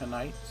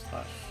tonight /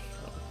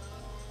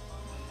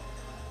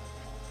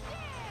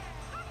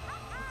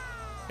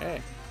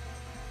 Okay.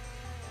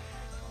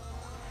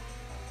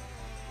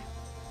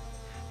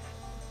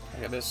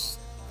 Okay, this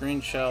green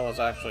shell is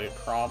actually a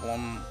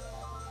problem.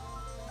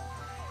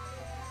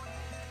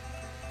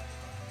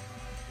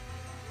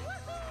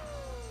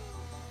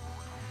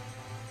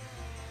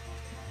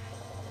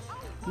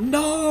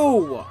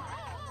 No!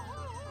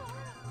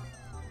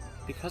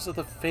 Because of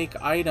the fake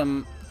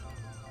item.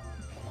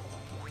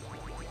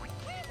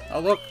 Oh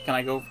look, can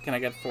I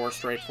get 4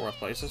 straight 4th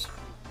places?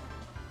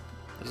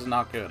 This is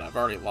not good. I've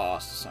already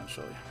lost,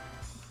 essentially.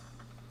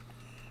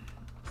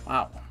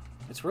 Wow.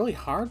 It's really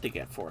hard to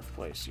get 4th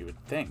place, you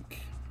would think.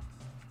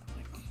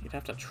 Like, you'd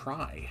have to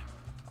try.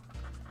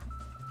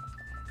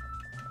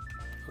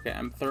 Okay,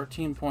 I'm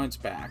 13 points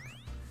back.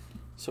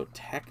 So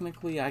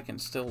technically I can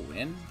still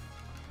win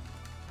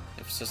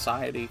if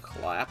society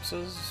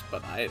collapses,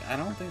 but I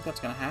don't think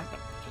that's gonna happen.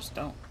 Just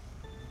don't.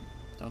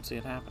 Don't see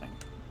it happening.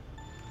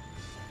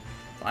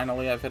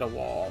 Finally, I've hit a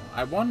wall.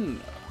 I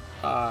won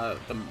the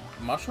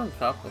Mushroom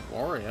Cup with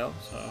Wario,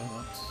 so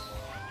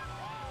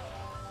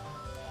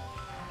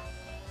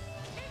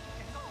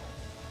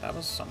that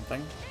was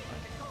something.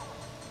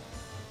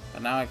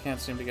 But now I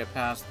can't seem to get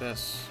past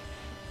this.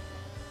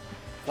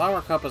 Flower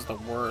Cup is the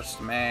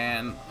worst,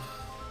 man.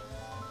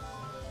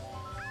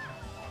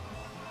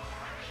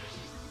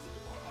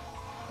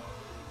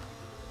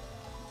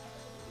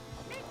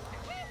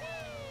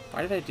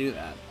 Why did I do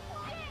that?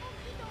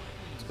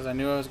 It's because I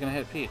knew I was going to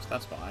hit Peach,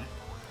 that's why.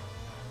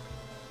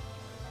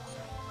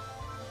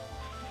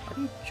 Why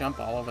do you jump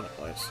all over the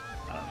place?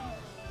 I don't know.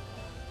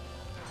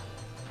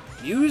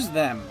 Use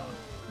them!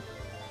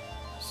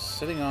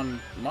 Sitting on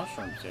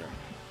mushrooms here.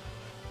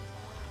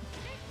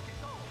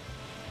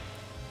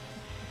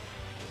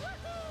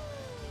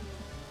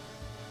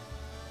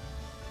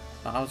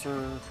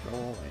 Bowser, go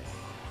away.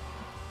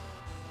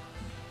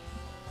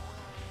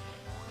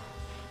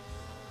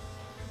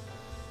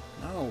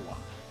 No.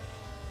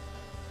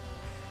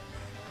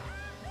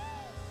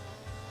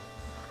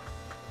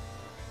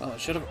 Well,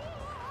 it should have...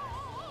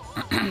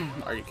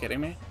 Are you kidding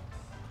me?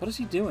 What is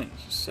he doing?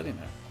 He's just sitting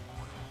there.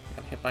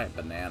 Got hit by a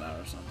banana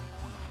or something.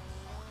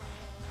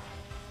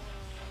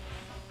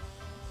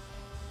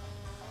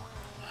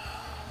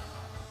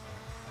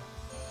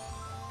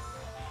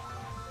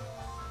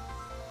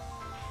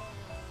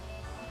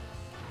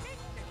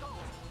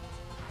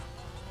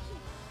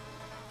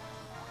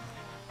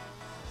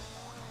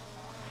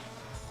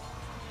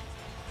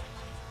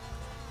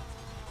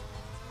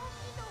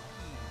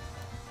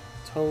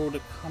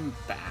 Toad, come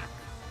back.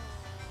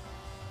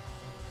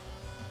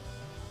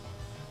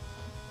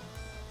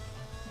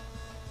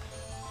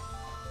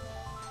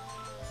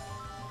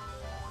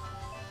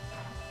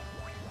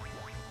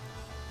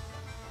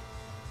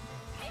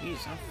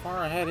 Jeez, how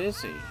far ahead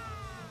is he?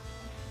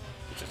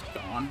 He's just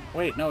gone.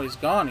 Wait, no, he's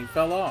gone. He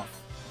fell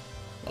off.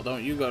 Well,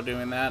 don't you go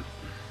doing that.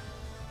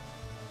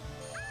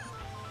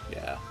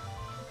 Yeah.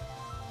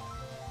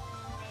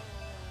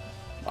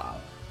 Wow.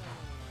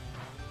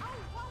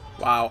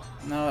 Wow.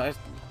 No,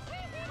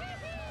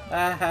 hey,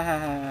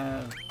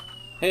 I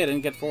didn't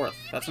get fourth.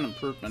 That's an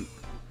improvement.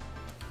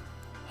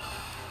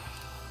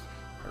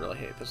 I really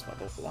hate this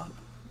level a lot.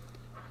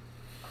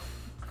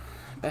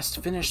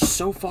 Best finish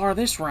so far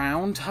this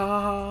round.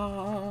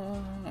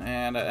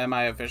 And am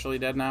I officially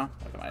dead now?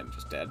 Like, am I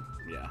just dead?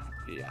 Yeah.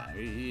 Yeah.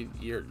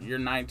 You're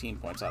 19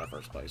 points out of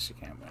first place. You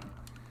can't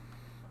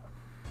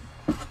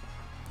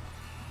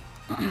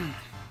win.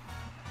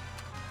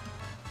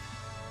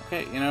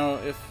 Okay, you know,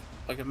 if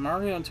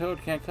Mario and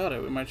Toad can't cut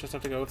it, we might just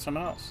have to go with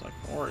someone else, like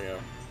Wario.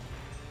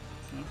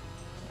 Yeah.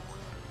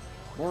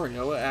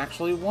 Wario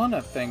actually won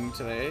a thing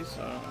today,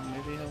 so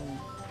maybe he'll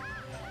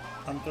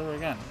come through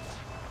again.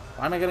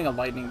 Why am I getting a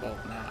lightning bolt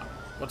now?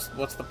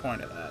 What's the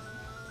point of that?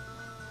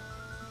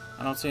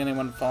 I don't see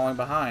anyone falling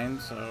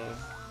behind, so...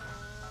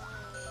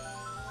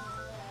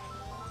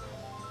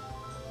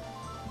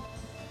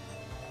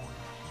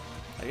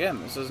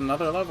 Again, this is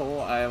another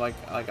level. I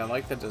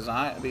like the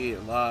design, the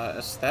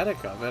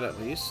aesthetic of it at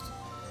least,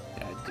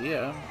 the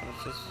idea, but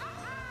it's just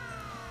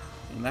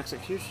in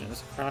execution,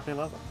 it's a crappy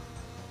level.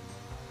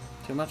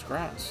 Too much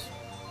grass.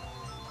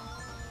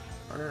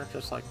 Or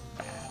just like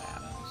bad at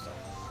it and stuff.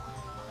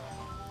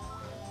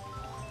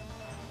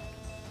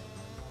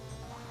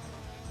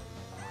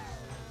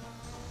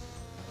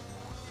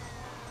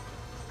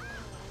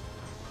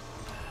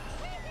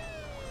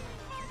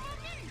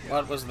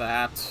 What was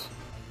that?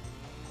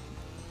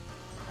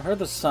 I heard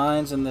the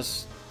signs in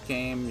this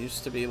game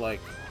used to be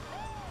like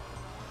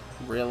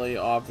really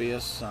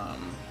obvious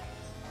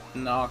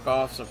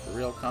knockoffs of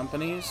real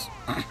companies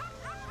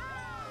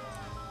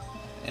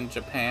in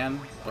Japan,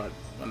 but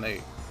when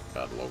they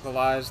got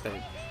localized,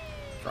 they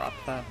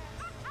dropped that.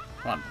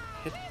 Come on,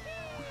 hit.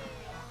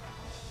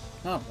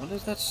 No, what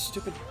is that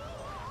stupid?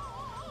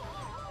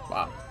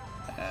 Wow,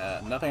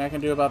 nothing I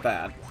can do about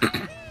that.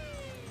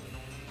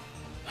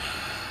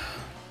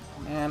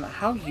 Man,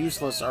 how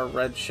useless are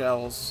red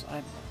shells?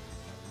 I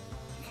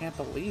can't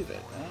believe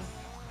it.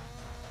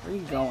 Where are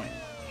you going?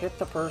 Hit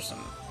the person.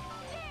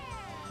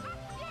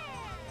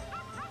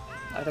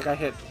 I think I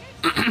hit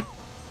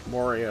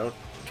Wario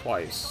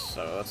twice,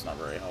 so that's not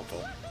very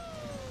helpful.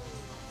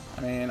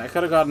 I mean, I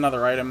could have got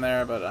another item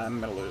there, but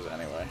I'm gonna lose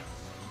anyway.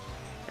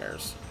 Who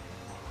cares?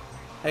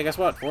 Hey, guess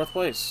what? 4th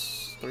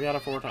place. 3 out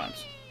of 4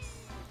 times.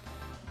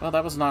 Well,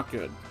 that was not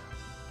good.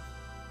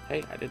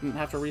 Hey, I didn't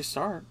have to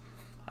restart.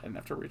 I didn't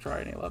have to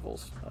retry any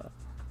levels.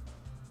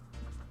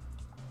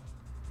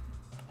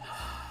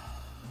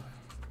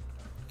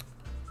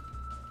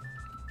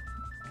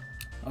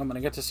 I'm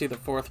gonna get to see the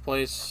 4th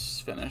place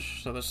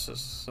finish, so this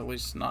is at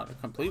least not a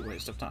complete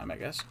waste of time, I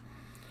guess.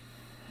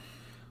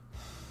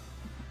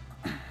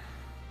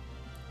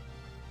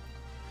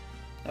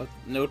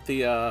 Note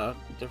the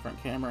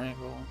different camera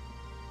angle.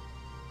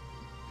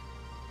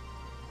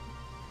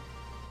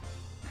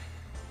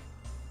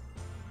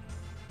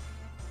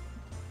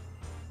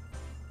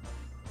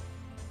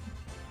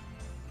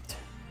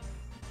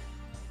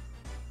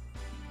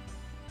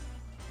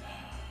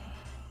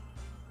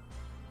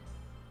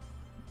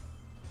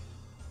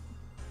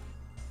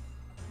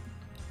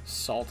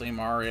 Salty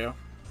Mario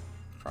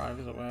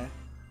drives away.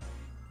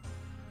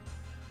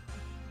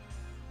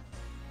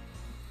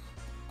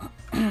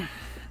 And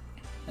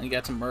he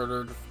gets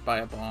murdered by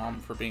a bomb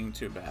for being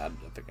too bad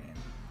at the game.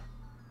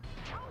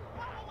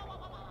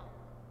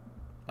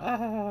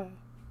 Ah,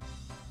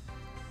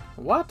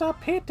 what a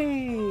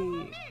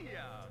pity! He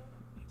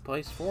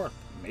placed fourth.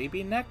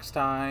 Maybe next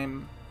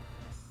time.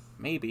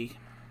 Maybe.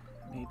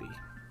 Maybe.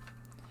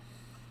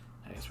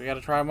 I guess we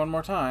gotta try one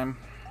more time.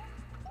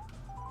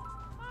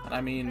 And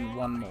I mean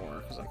one more,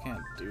 because I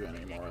can't do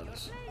any more of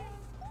this.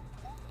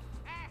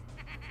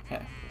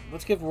 Okay,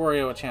 let's give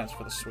Wario a chance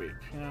for the sweep.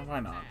 You know, why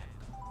not?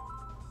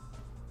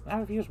 Now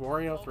we've used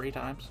Wario 3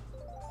 times.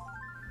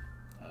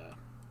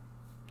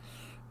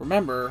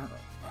 Remember,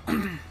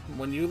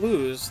 when you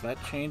lose, that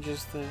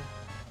changes the...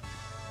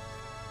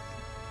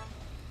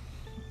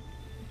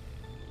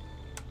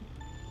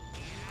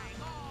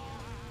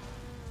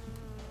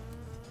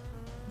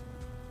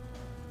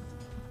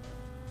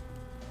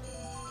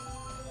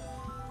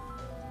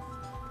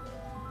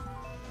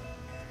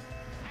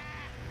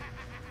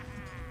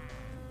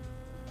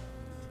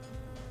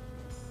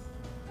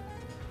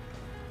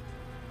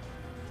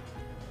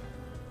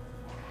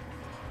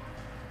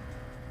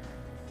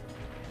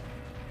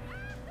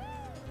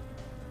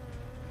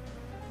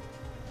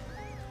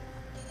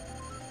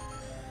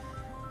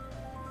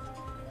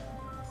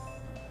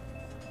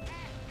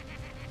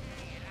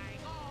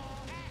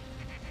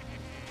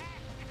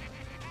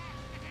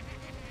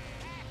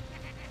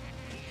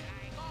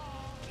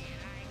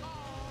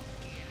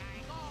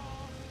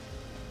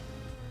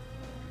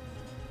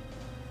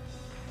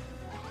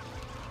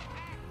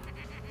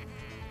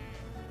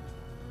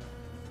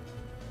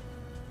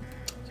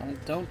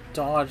 Don't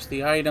dodge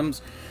the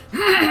items.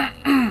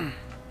 Come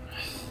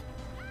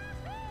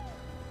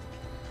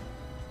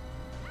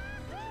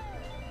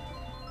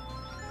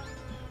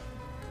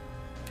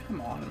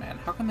on, man.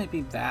 How can they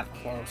be that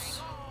close?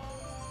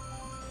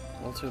 A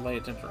little too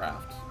late to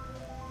draft.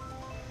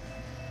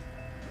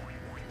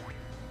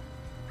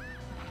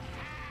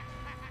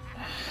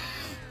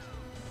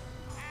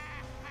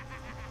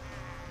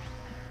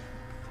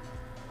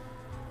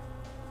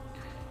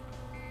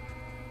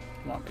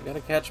 Come on, we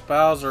gotta catch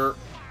Bowser.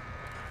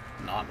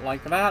 Not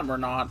like that, we're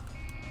not.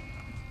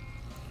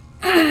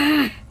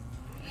 Come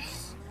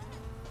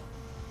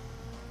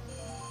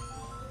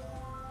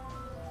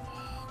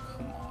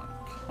on,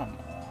 come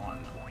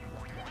on.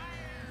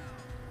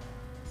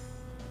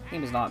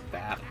 Game is not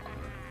that hard.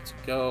 Let's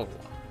go.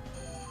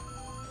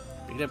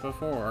 Beat it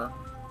before.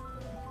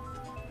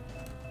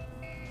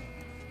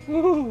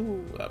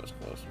 Woo! That was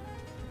close.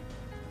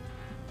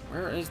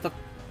 Where is the...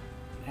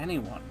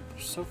 anyone? They're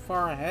so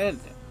far ahead.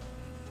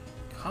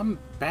 Come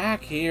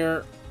back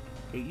here.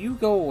 You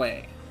go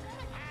away.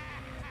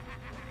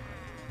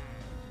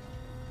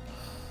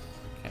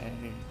 Okay.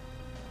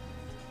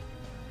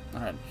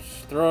 Alright,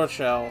 just throw a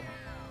shell.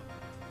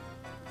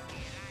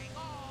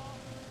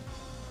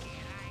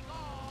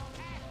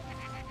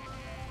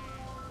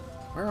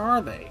 Where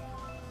are they?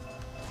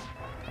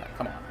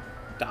 Come on.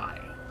 Die.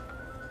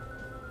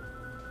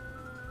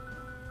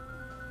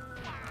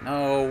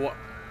 No.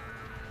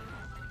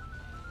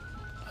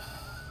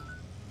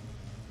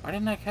 Why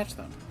didn't I catch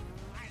them?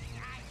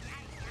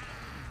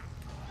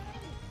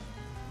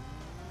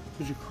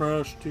 Did you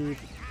crash, dude?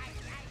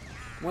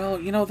 Well,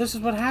 you know, this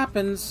is what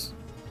happens.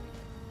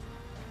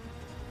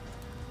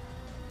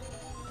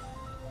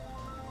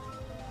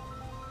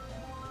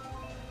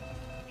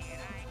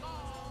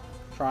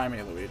 Try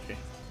me, Luigi.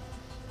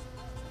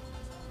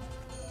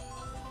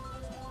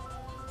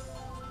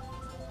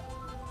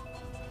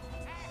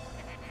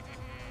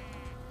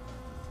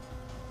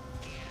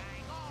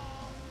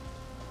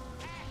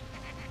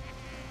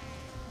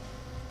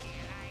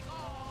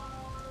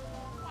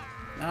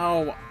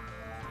 No.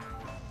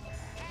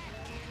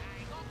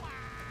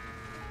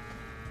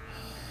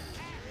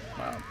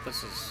 Well,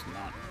 this is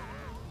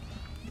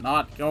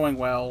not going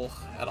well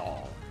at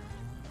all.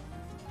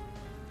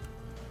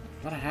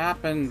 What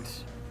happened?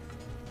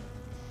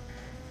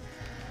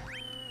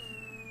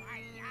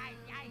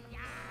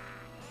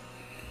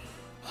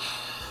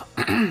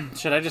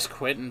 Should I just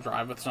quit and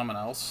drive with someone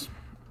else?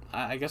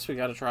 I guess we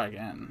gotta try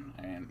again.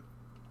 I mean,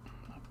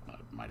 I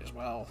might as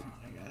well,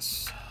 I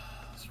guess.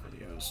 This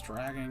video's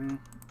dragging.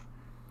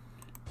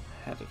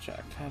 Had to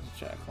check.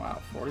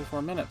 Wow,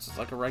 44 minutes. It's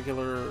like a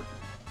regular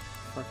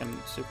freaking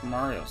Super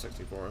Mario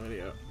 64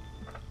 video.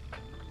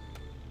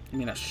 You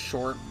mean a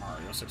short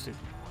Mario 60...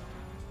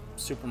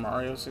 Super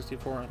Mario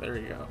 64? There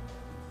you go.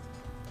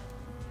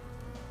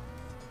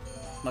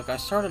 Look, I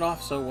started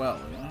off so well,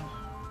 you know?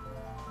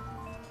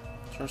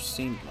 Just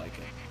seemed like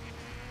it.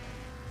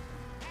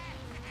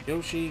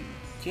 Yoshi,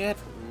 get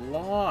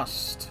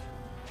lost!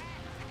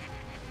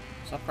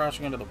 Stop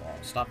crashing into the wall.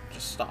 Stop.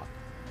 Just stop.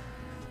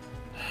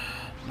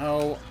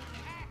 No.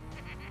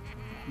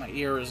 My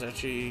ear is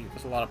itchy.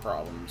 There's a lot of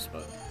problems,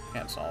 but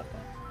can't solve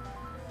them.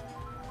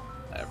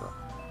 Ever.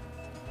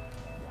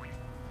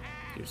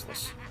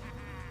 Useless.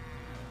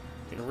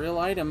 Get a real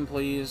item,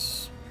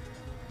 please.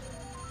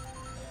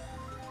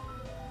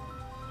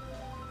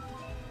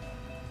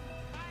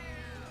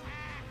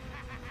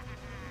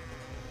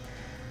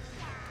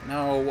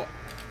 No.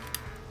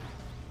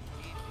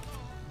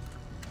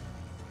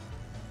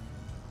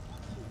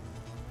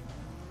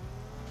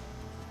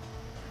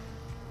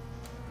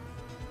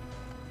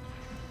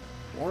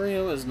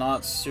 Wario is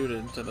not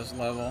suited to this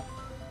level.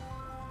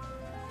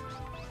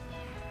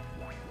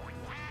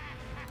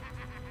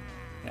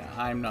 Yeah,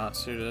 I'm not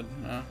suited.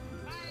 Yeah,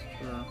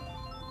 sure.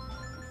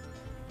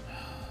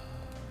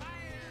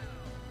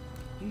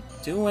 What are you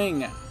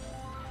doing?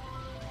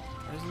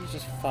 Why doesn't he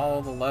just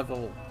follow the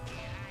level?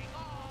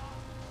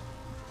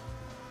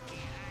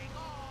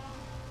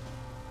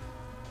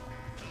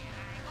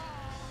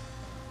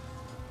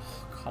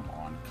 Come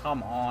on,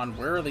 come on.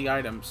 Where are the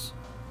items?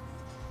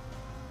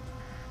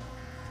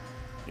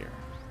 Here.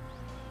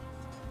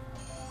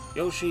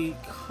 Yoshi,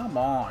 come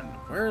on.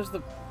 Where's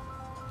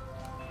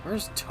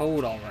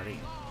Toad already?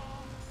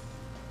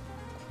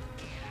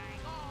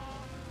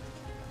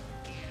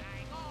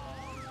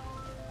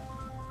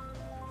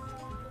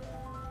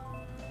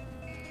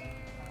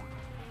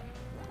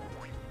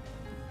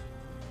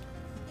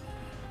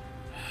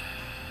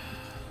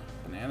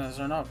 Bananas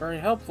are not very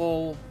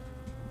helpful.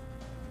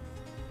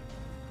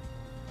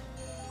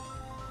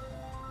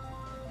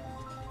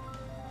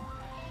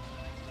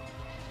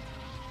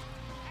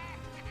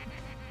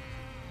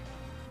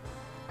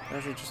 Or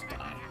should just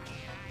die.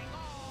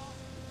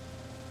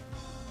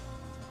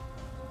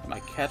 Am I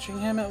catching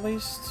him at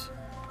least?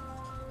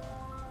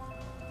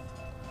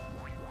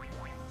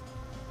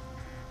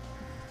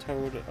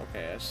 Toad,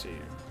 okay, I see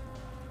you.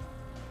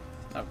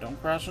 No,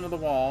 don't crash into the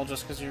wall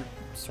just because you're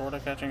sort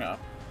of catching up.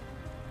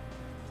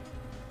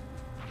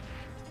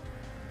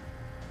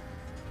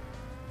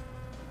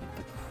 What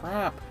the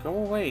crap? Go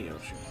away,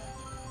 Yoshi.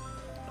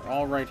 They're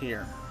all right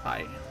here.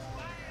 Hi.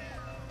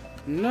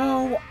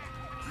 No!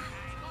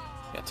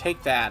 Yeah,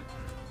 take that.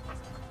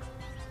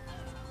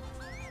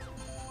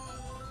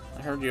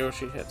 I heard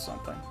Yoshi hit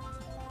something.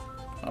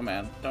 Oh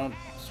man, don't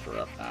screw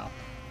up now.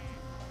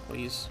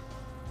 Please.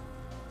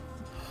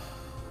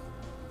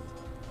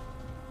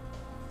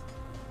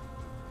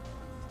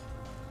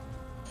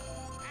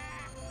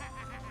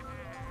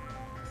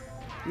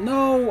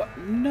 No!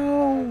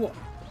 No!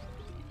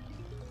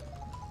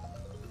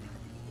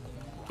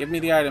 Give me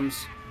the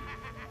items.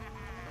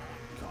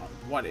 God,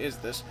 what is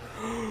this?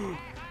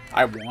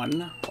 I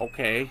won.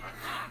 Okay.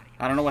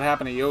 I don't know what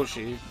happened to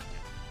Yoshi.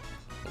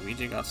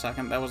 Luigi got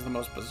second. That was the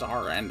most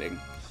bizarre ending.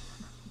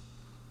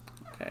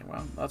 Okay,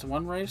 well, that's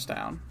one race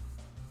down.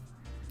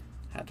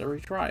 Had to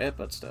retry it,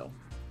 but still.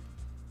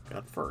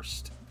 Got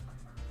first.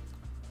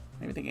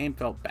 Maybe the game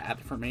felt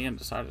bad for me and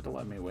decided to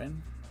let me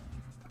win.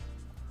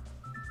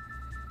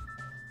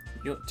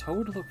 Yo,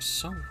 Toad looks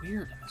so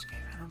weird in this game.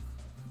 I don't...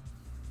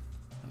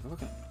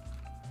 Look at him.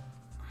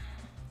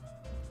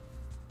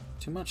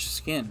 Too much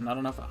skin, not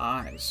enough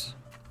eyes.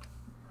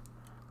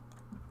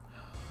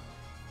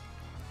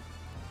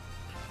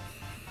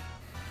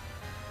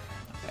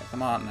 Okay,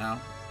 come on now.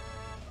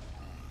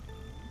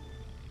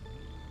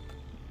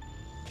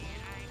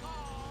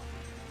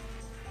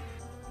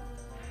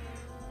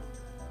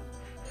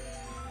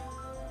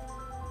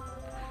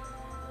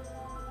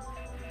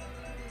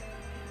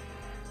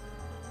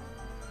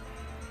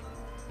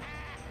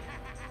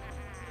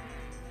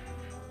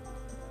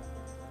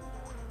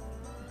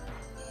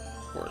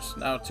 Of course,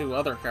 now two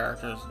other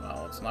characters.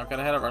 Well, let's not get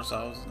ahead of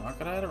ourselves. Not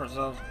get ahead of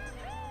ourselves.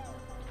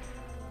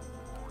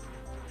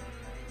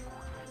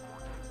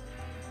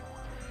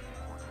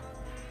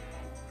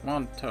 Come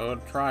on,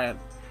 Toad, try it.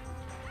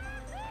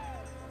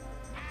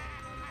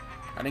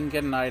 I didn't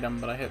get an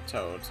item, but I hit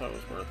Toad, so it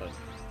was worth it.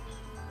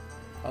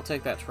 I'll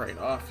take that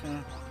trade-off,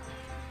 yeah.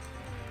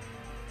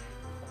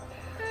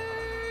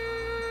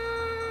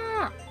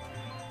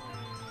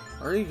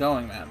 Where are you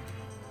going, man?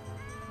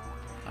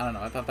 I don't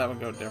know, I thought that would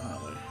go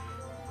differently.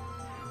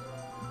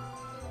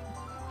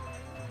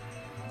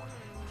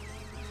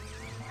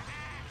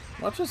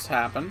 What just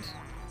happened?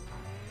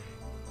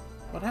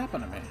 What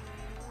happened to me?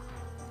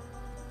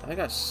 I think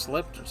I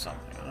slipped or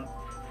something. I don't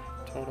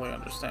totally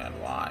understand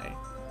why.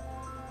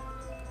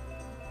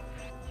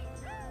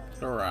 Let's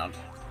go around.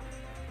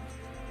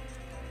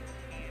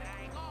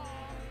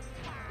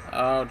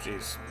 Oh,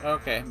 jeez.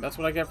 Okay, that's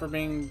what I get for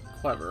being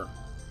clever.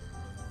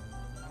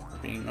 For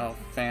being all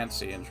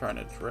fancy and trying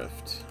to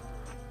drift.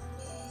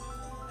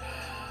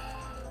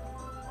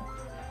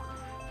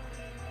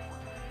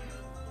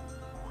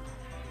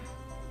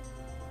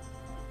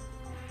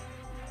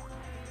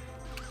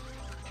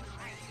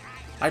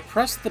 I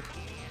pressed the...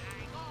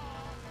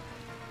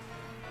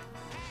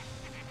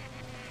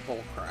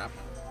 Bull crap.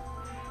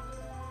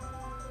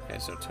 Okay,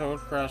 so Toad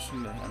crashed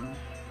into him.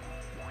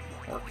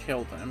 Or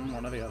killed him,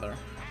 one or the other.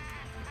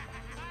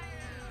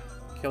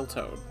 Kill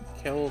Toad.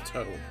 Kill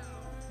Toad.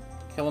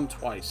 Kill him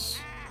twice.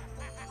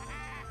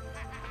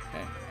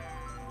 Okay.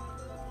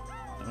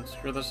 Don't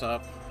screw this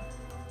up.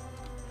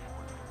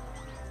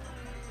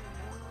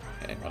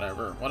 Okay,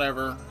 whatever.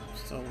 Whatever.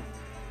 Still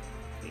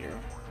here.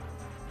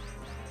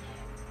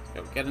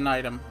 Go, get an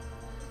item.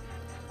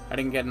 I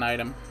didn't get an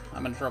item.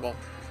 I'm in trouble.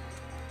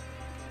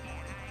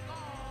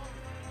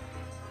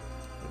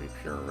 It'll be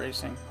pure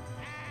racing.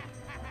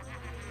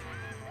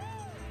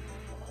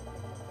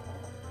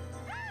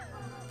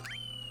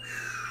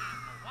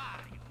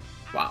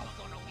 Wow.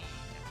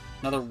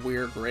 Another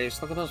weird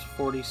race. Look at those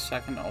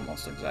 40-second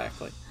almost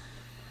exactly.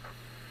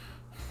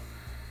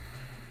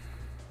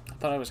 I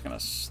thought I was gonna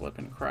slip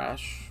and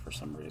crash for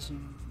some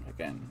reason.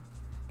 Again,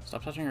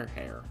 stop touching your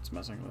hair. It's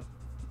messing with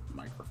the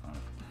microphone.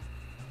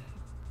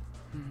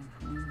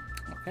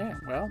 Okay,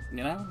 well,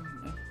 you know,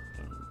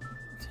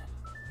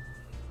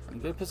 in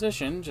good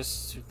position.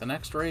 Just the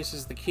next race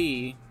is the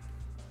key.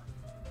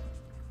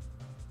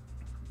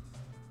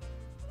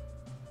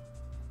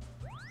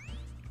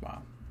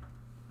 Wow.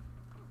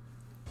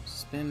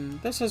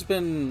 This has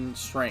been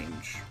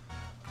strange.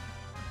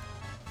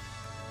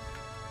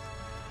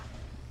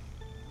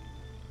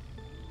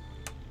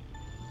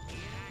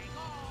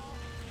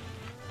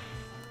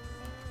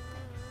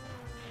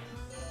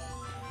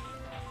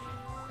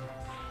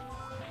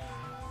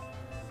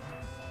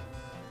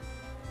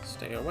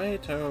 Stay away,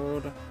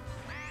 Toad.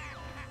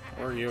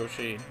 Or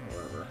Yoshi,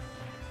 whoever.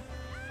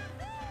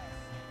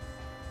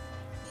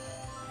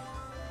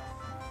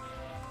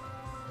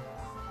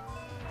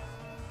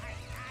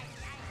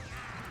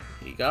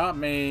 He got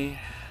me.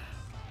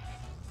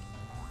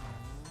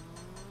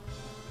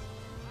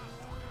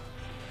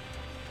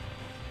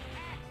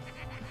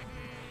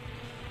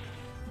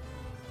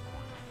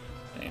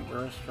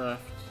 Dangerous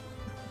drift.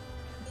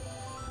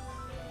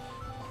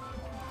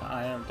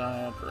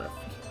 Dire drift.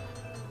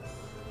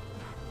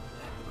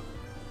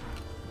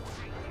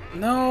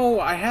 No,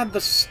 I had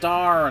the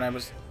star and I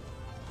was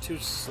too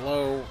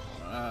slow.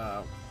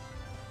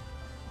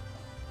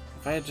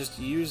 If I had just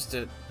used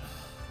it.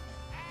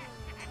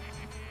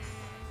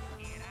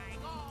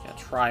 Yeah,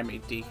 try me,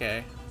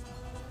 DK.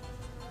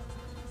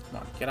 Come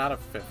on, get out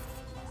of 5th.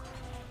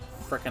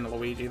 Frickin'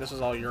 Luigi, this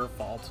is all your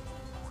fault.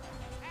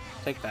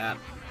 Take that.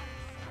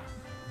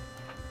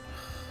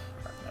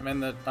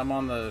 I'm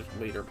on the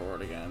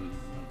leaderboard again.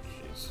 Oh,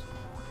 jeez.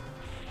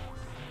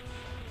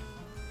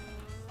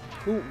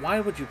 Why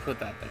would you put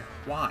that there?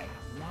 Why?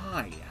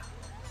 Why?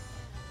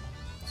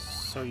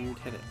 So you'd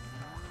hit it.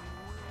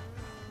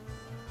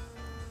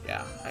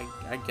 Yeah,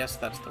 I guess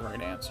that's the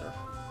right answer.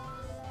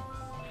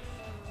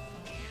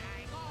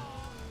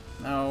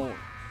 No,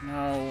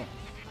 no.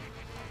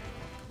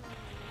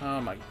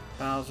 Oh my,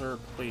 Bowser,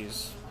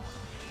 please.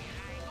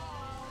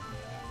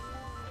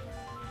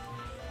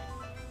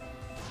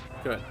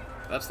 Good.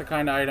 That's the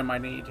kind of item I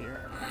need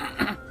here.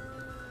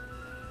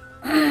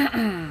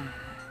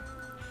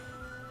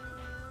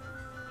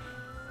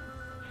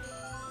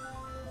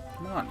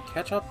 Come on,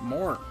 catch up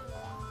more.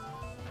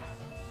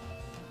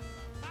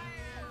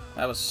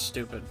 That was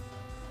stupid.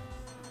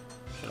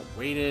 Should have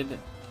waited.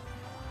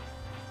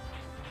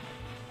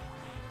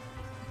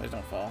 Please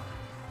don't fall.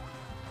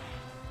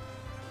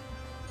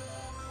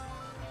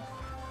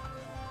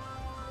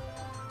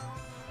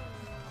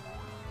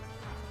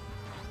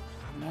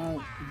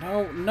 No,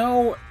 no,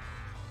 no!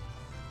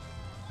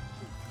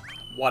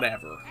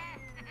 Whatever.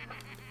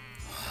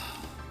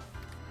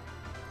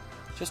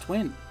 Just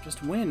win.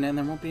 Just win and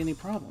there won't be any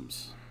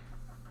problems.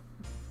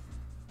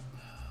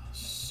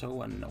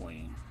 So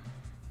annoying.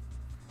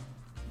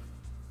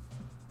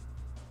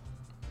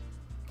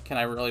 Can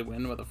I really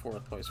win with a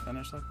 4th place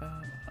finish like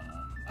that?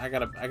 I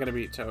gotta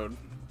beat Toad.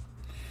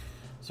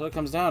 So it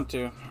comes down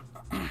to.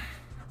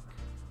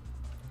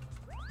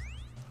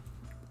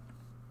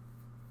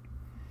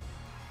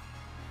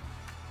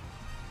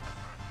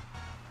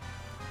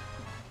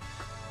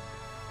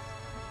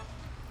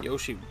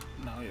 Yoshi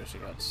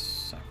got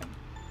 2nd.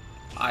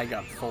 I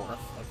got 4th,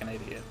 like an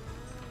idiot.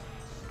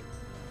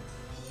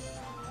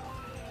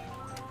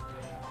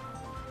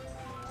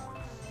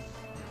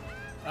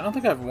 I don't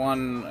think I've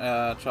won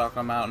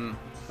Chocolate Mountain.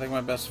 I think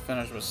my best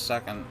finish was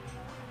 2nd.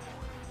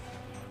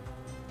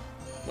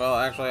 Well,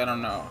 actually, I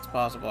don't know. It's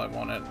possible I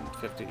won it in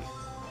 50. But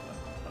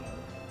whatever.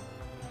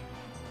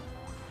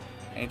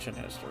 Ancient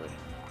history.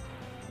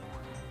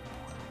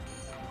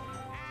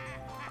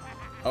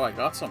 Oh, I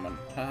got someone.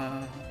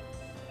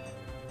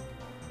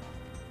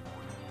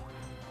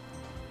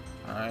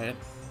 Alright.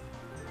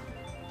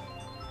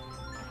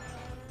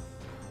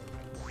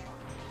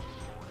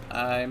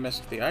 I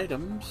missed the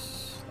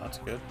items. That's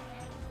good.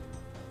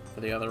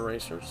 For the other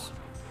racers.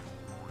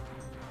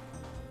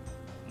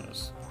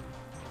 Just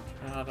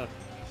try to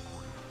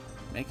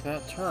make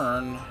that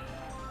turn.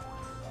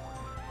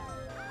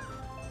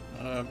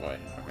 Oh boy,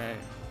 okay.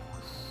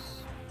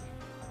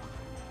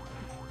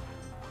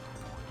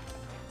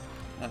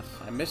 Ugh,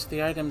 I missed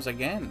the items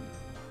again.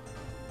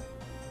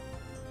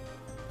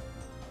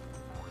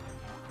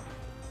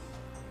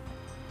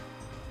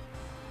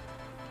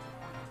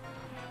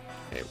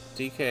 Okay,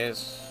 DK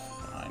is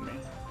behind me.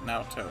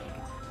 Now Toad.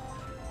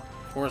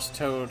 Of course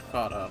Toad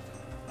caught up.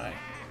 Of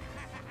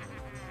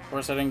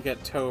course I didn't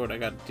get Toad, I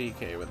got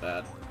DK with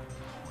that.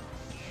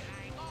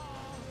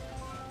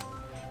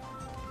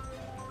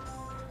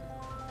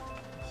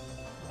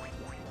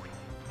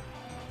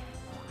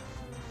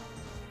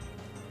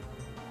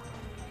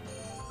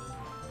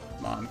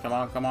 Come on, come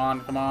on, come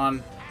on, come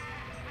on.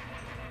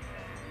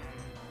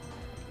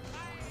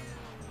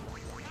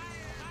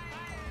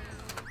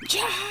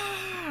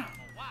 Yeah!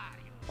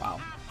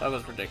 Wow, that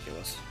was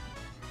ridiculous.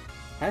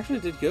 I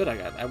actually did good.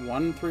 I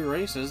won 3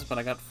 races, but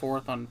I got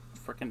 4th on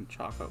frickin'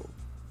 Choco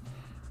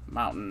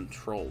Mountain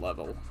Troll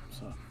level.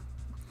 So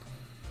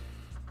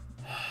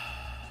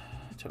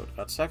Toad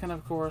got 2nd,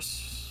 of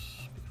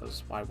course,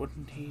 because why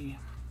wouldn't he?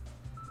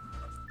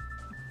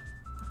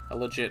 A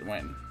legit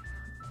win.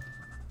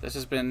 This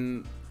has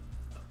been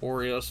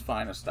Wario's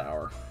finest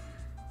hour.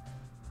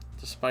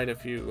 Despite a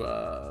few,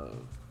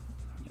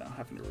 you know,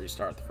 having to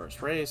restart the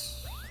first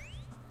race.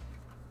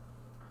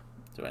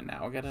 Do I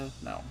now get a...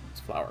 No,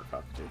 it's Flower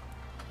Cockatoo.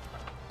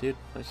 Dude,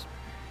 please.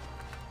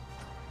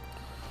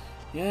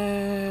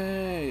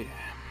 Yay!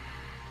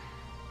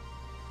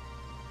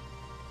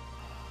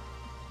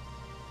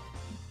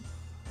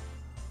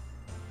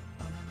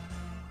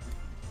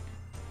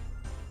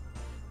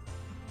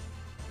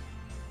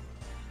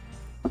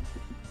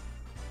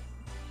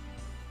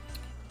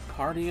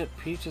 Party at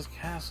Peach's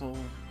Castle.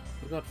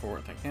 Who got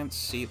 4th? I can't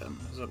see them.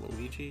 Is it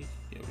Luigi?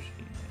 Yoshi?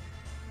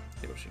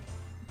 Yoshi.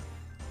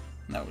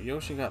 No,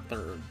 Yoshi got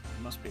 3rd.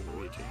 It must be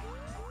Luigi.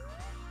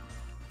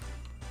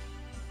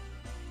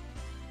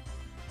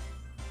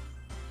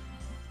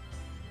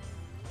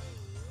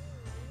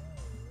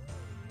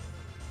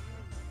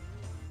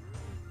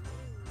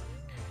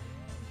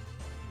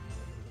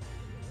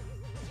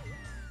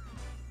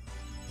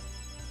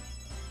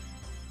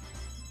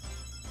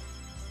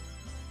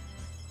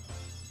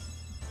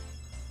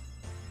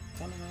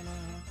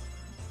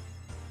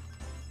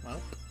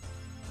 Well,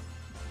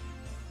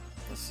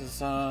 this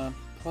is a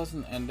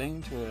pleasant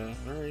ending to a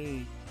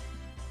very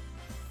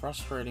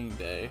frustrating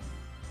day.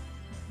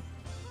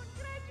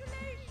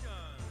 Congratulations!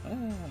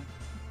 I'm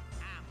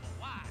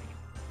Wario.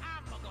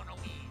 I'm gonna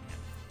win.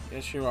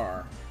 Yes, you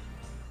are.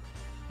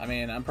 I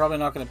mean, I'm probably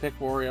not going to pick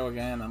Wario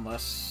again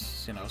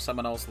unless, you know,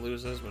 someone else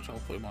loses, which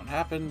hopefully won't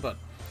happen, but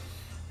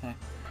eh.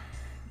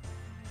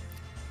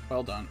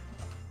 Well done.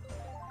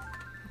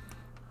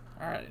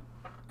 Alright.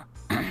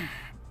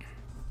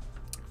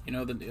 You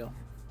know the deal.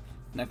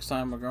 Next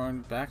time we're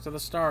going back to the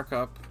Star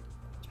Cup.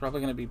 It's probably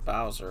going to be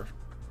Bowser.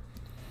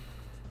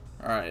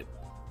 Alright.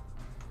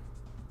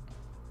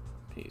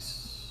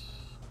 Peace.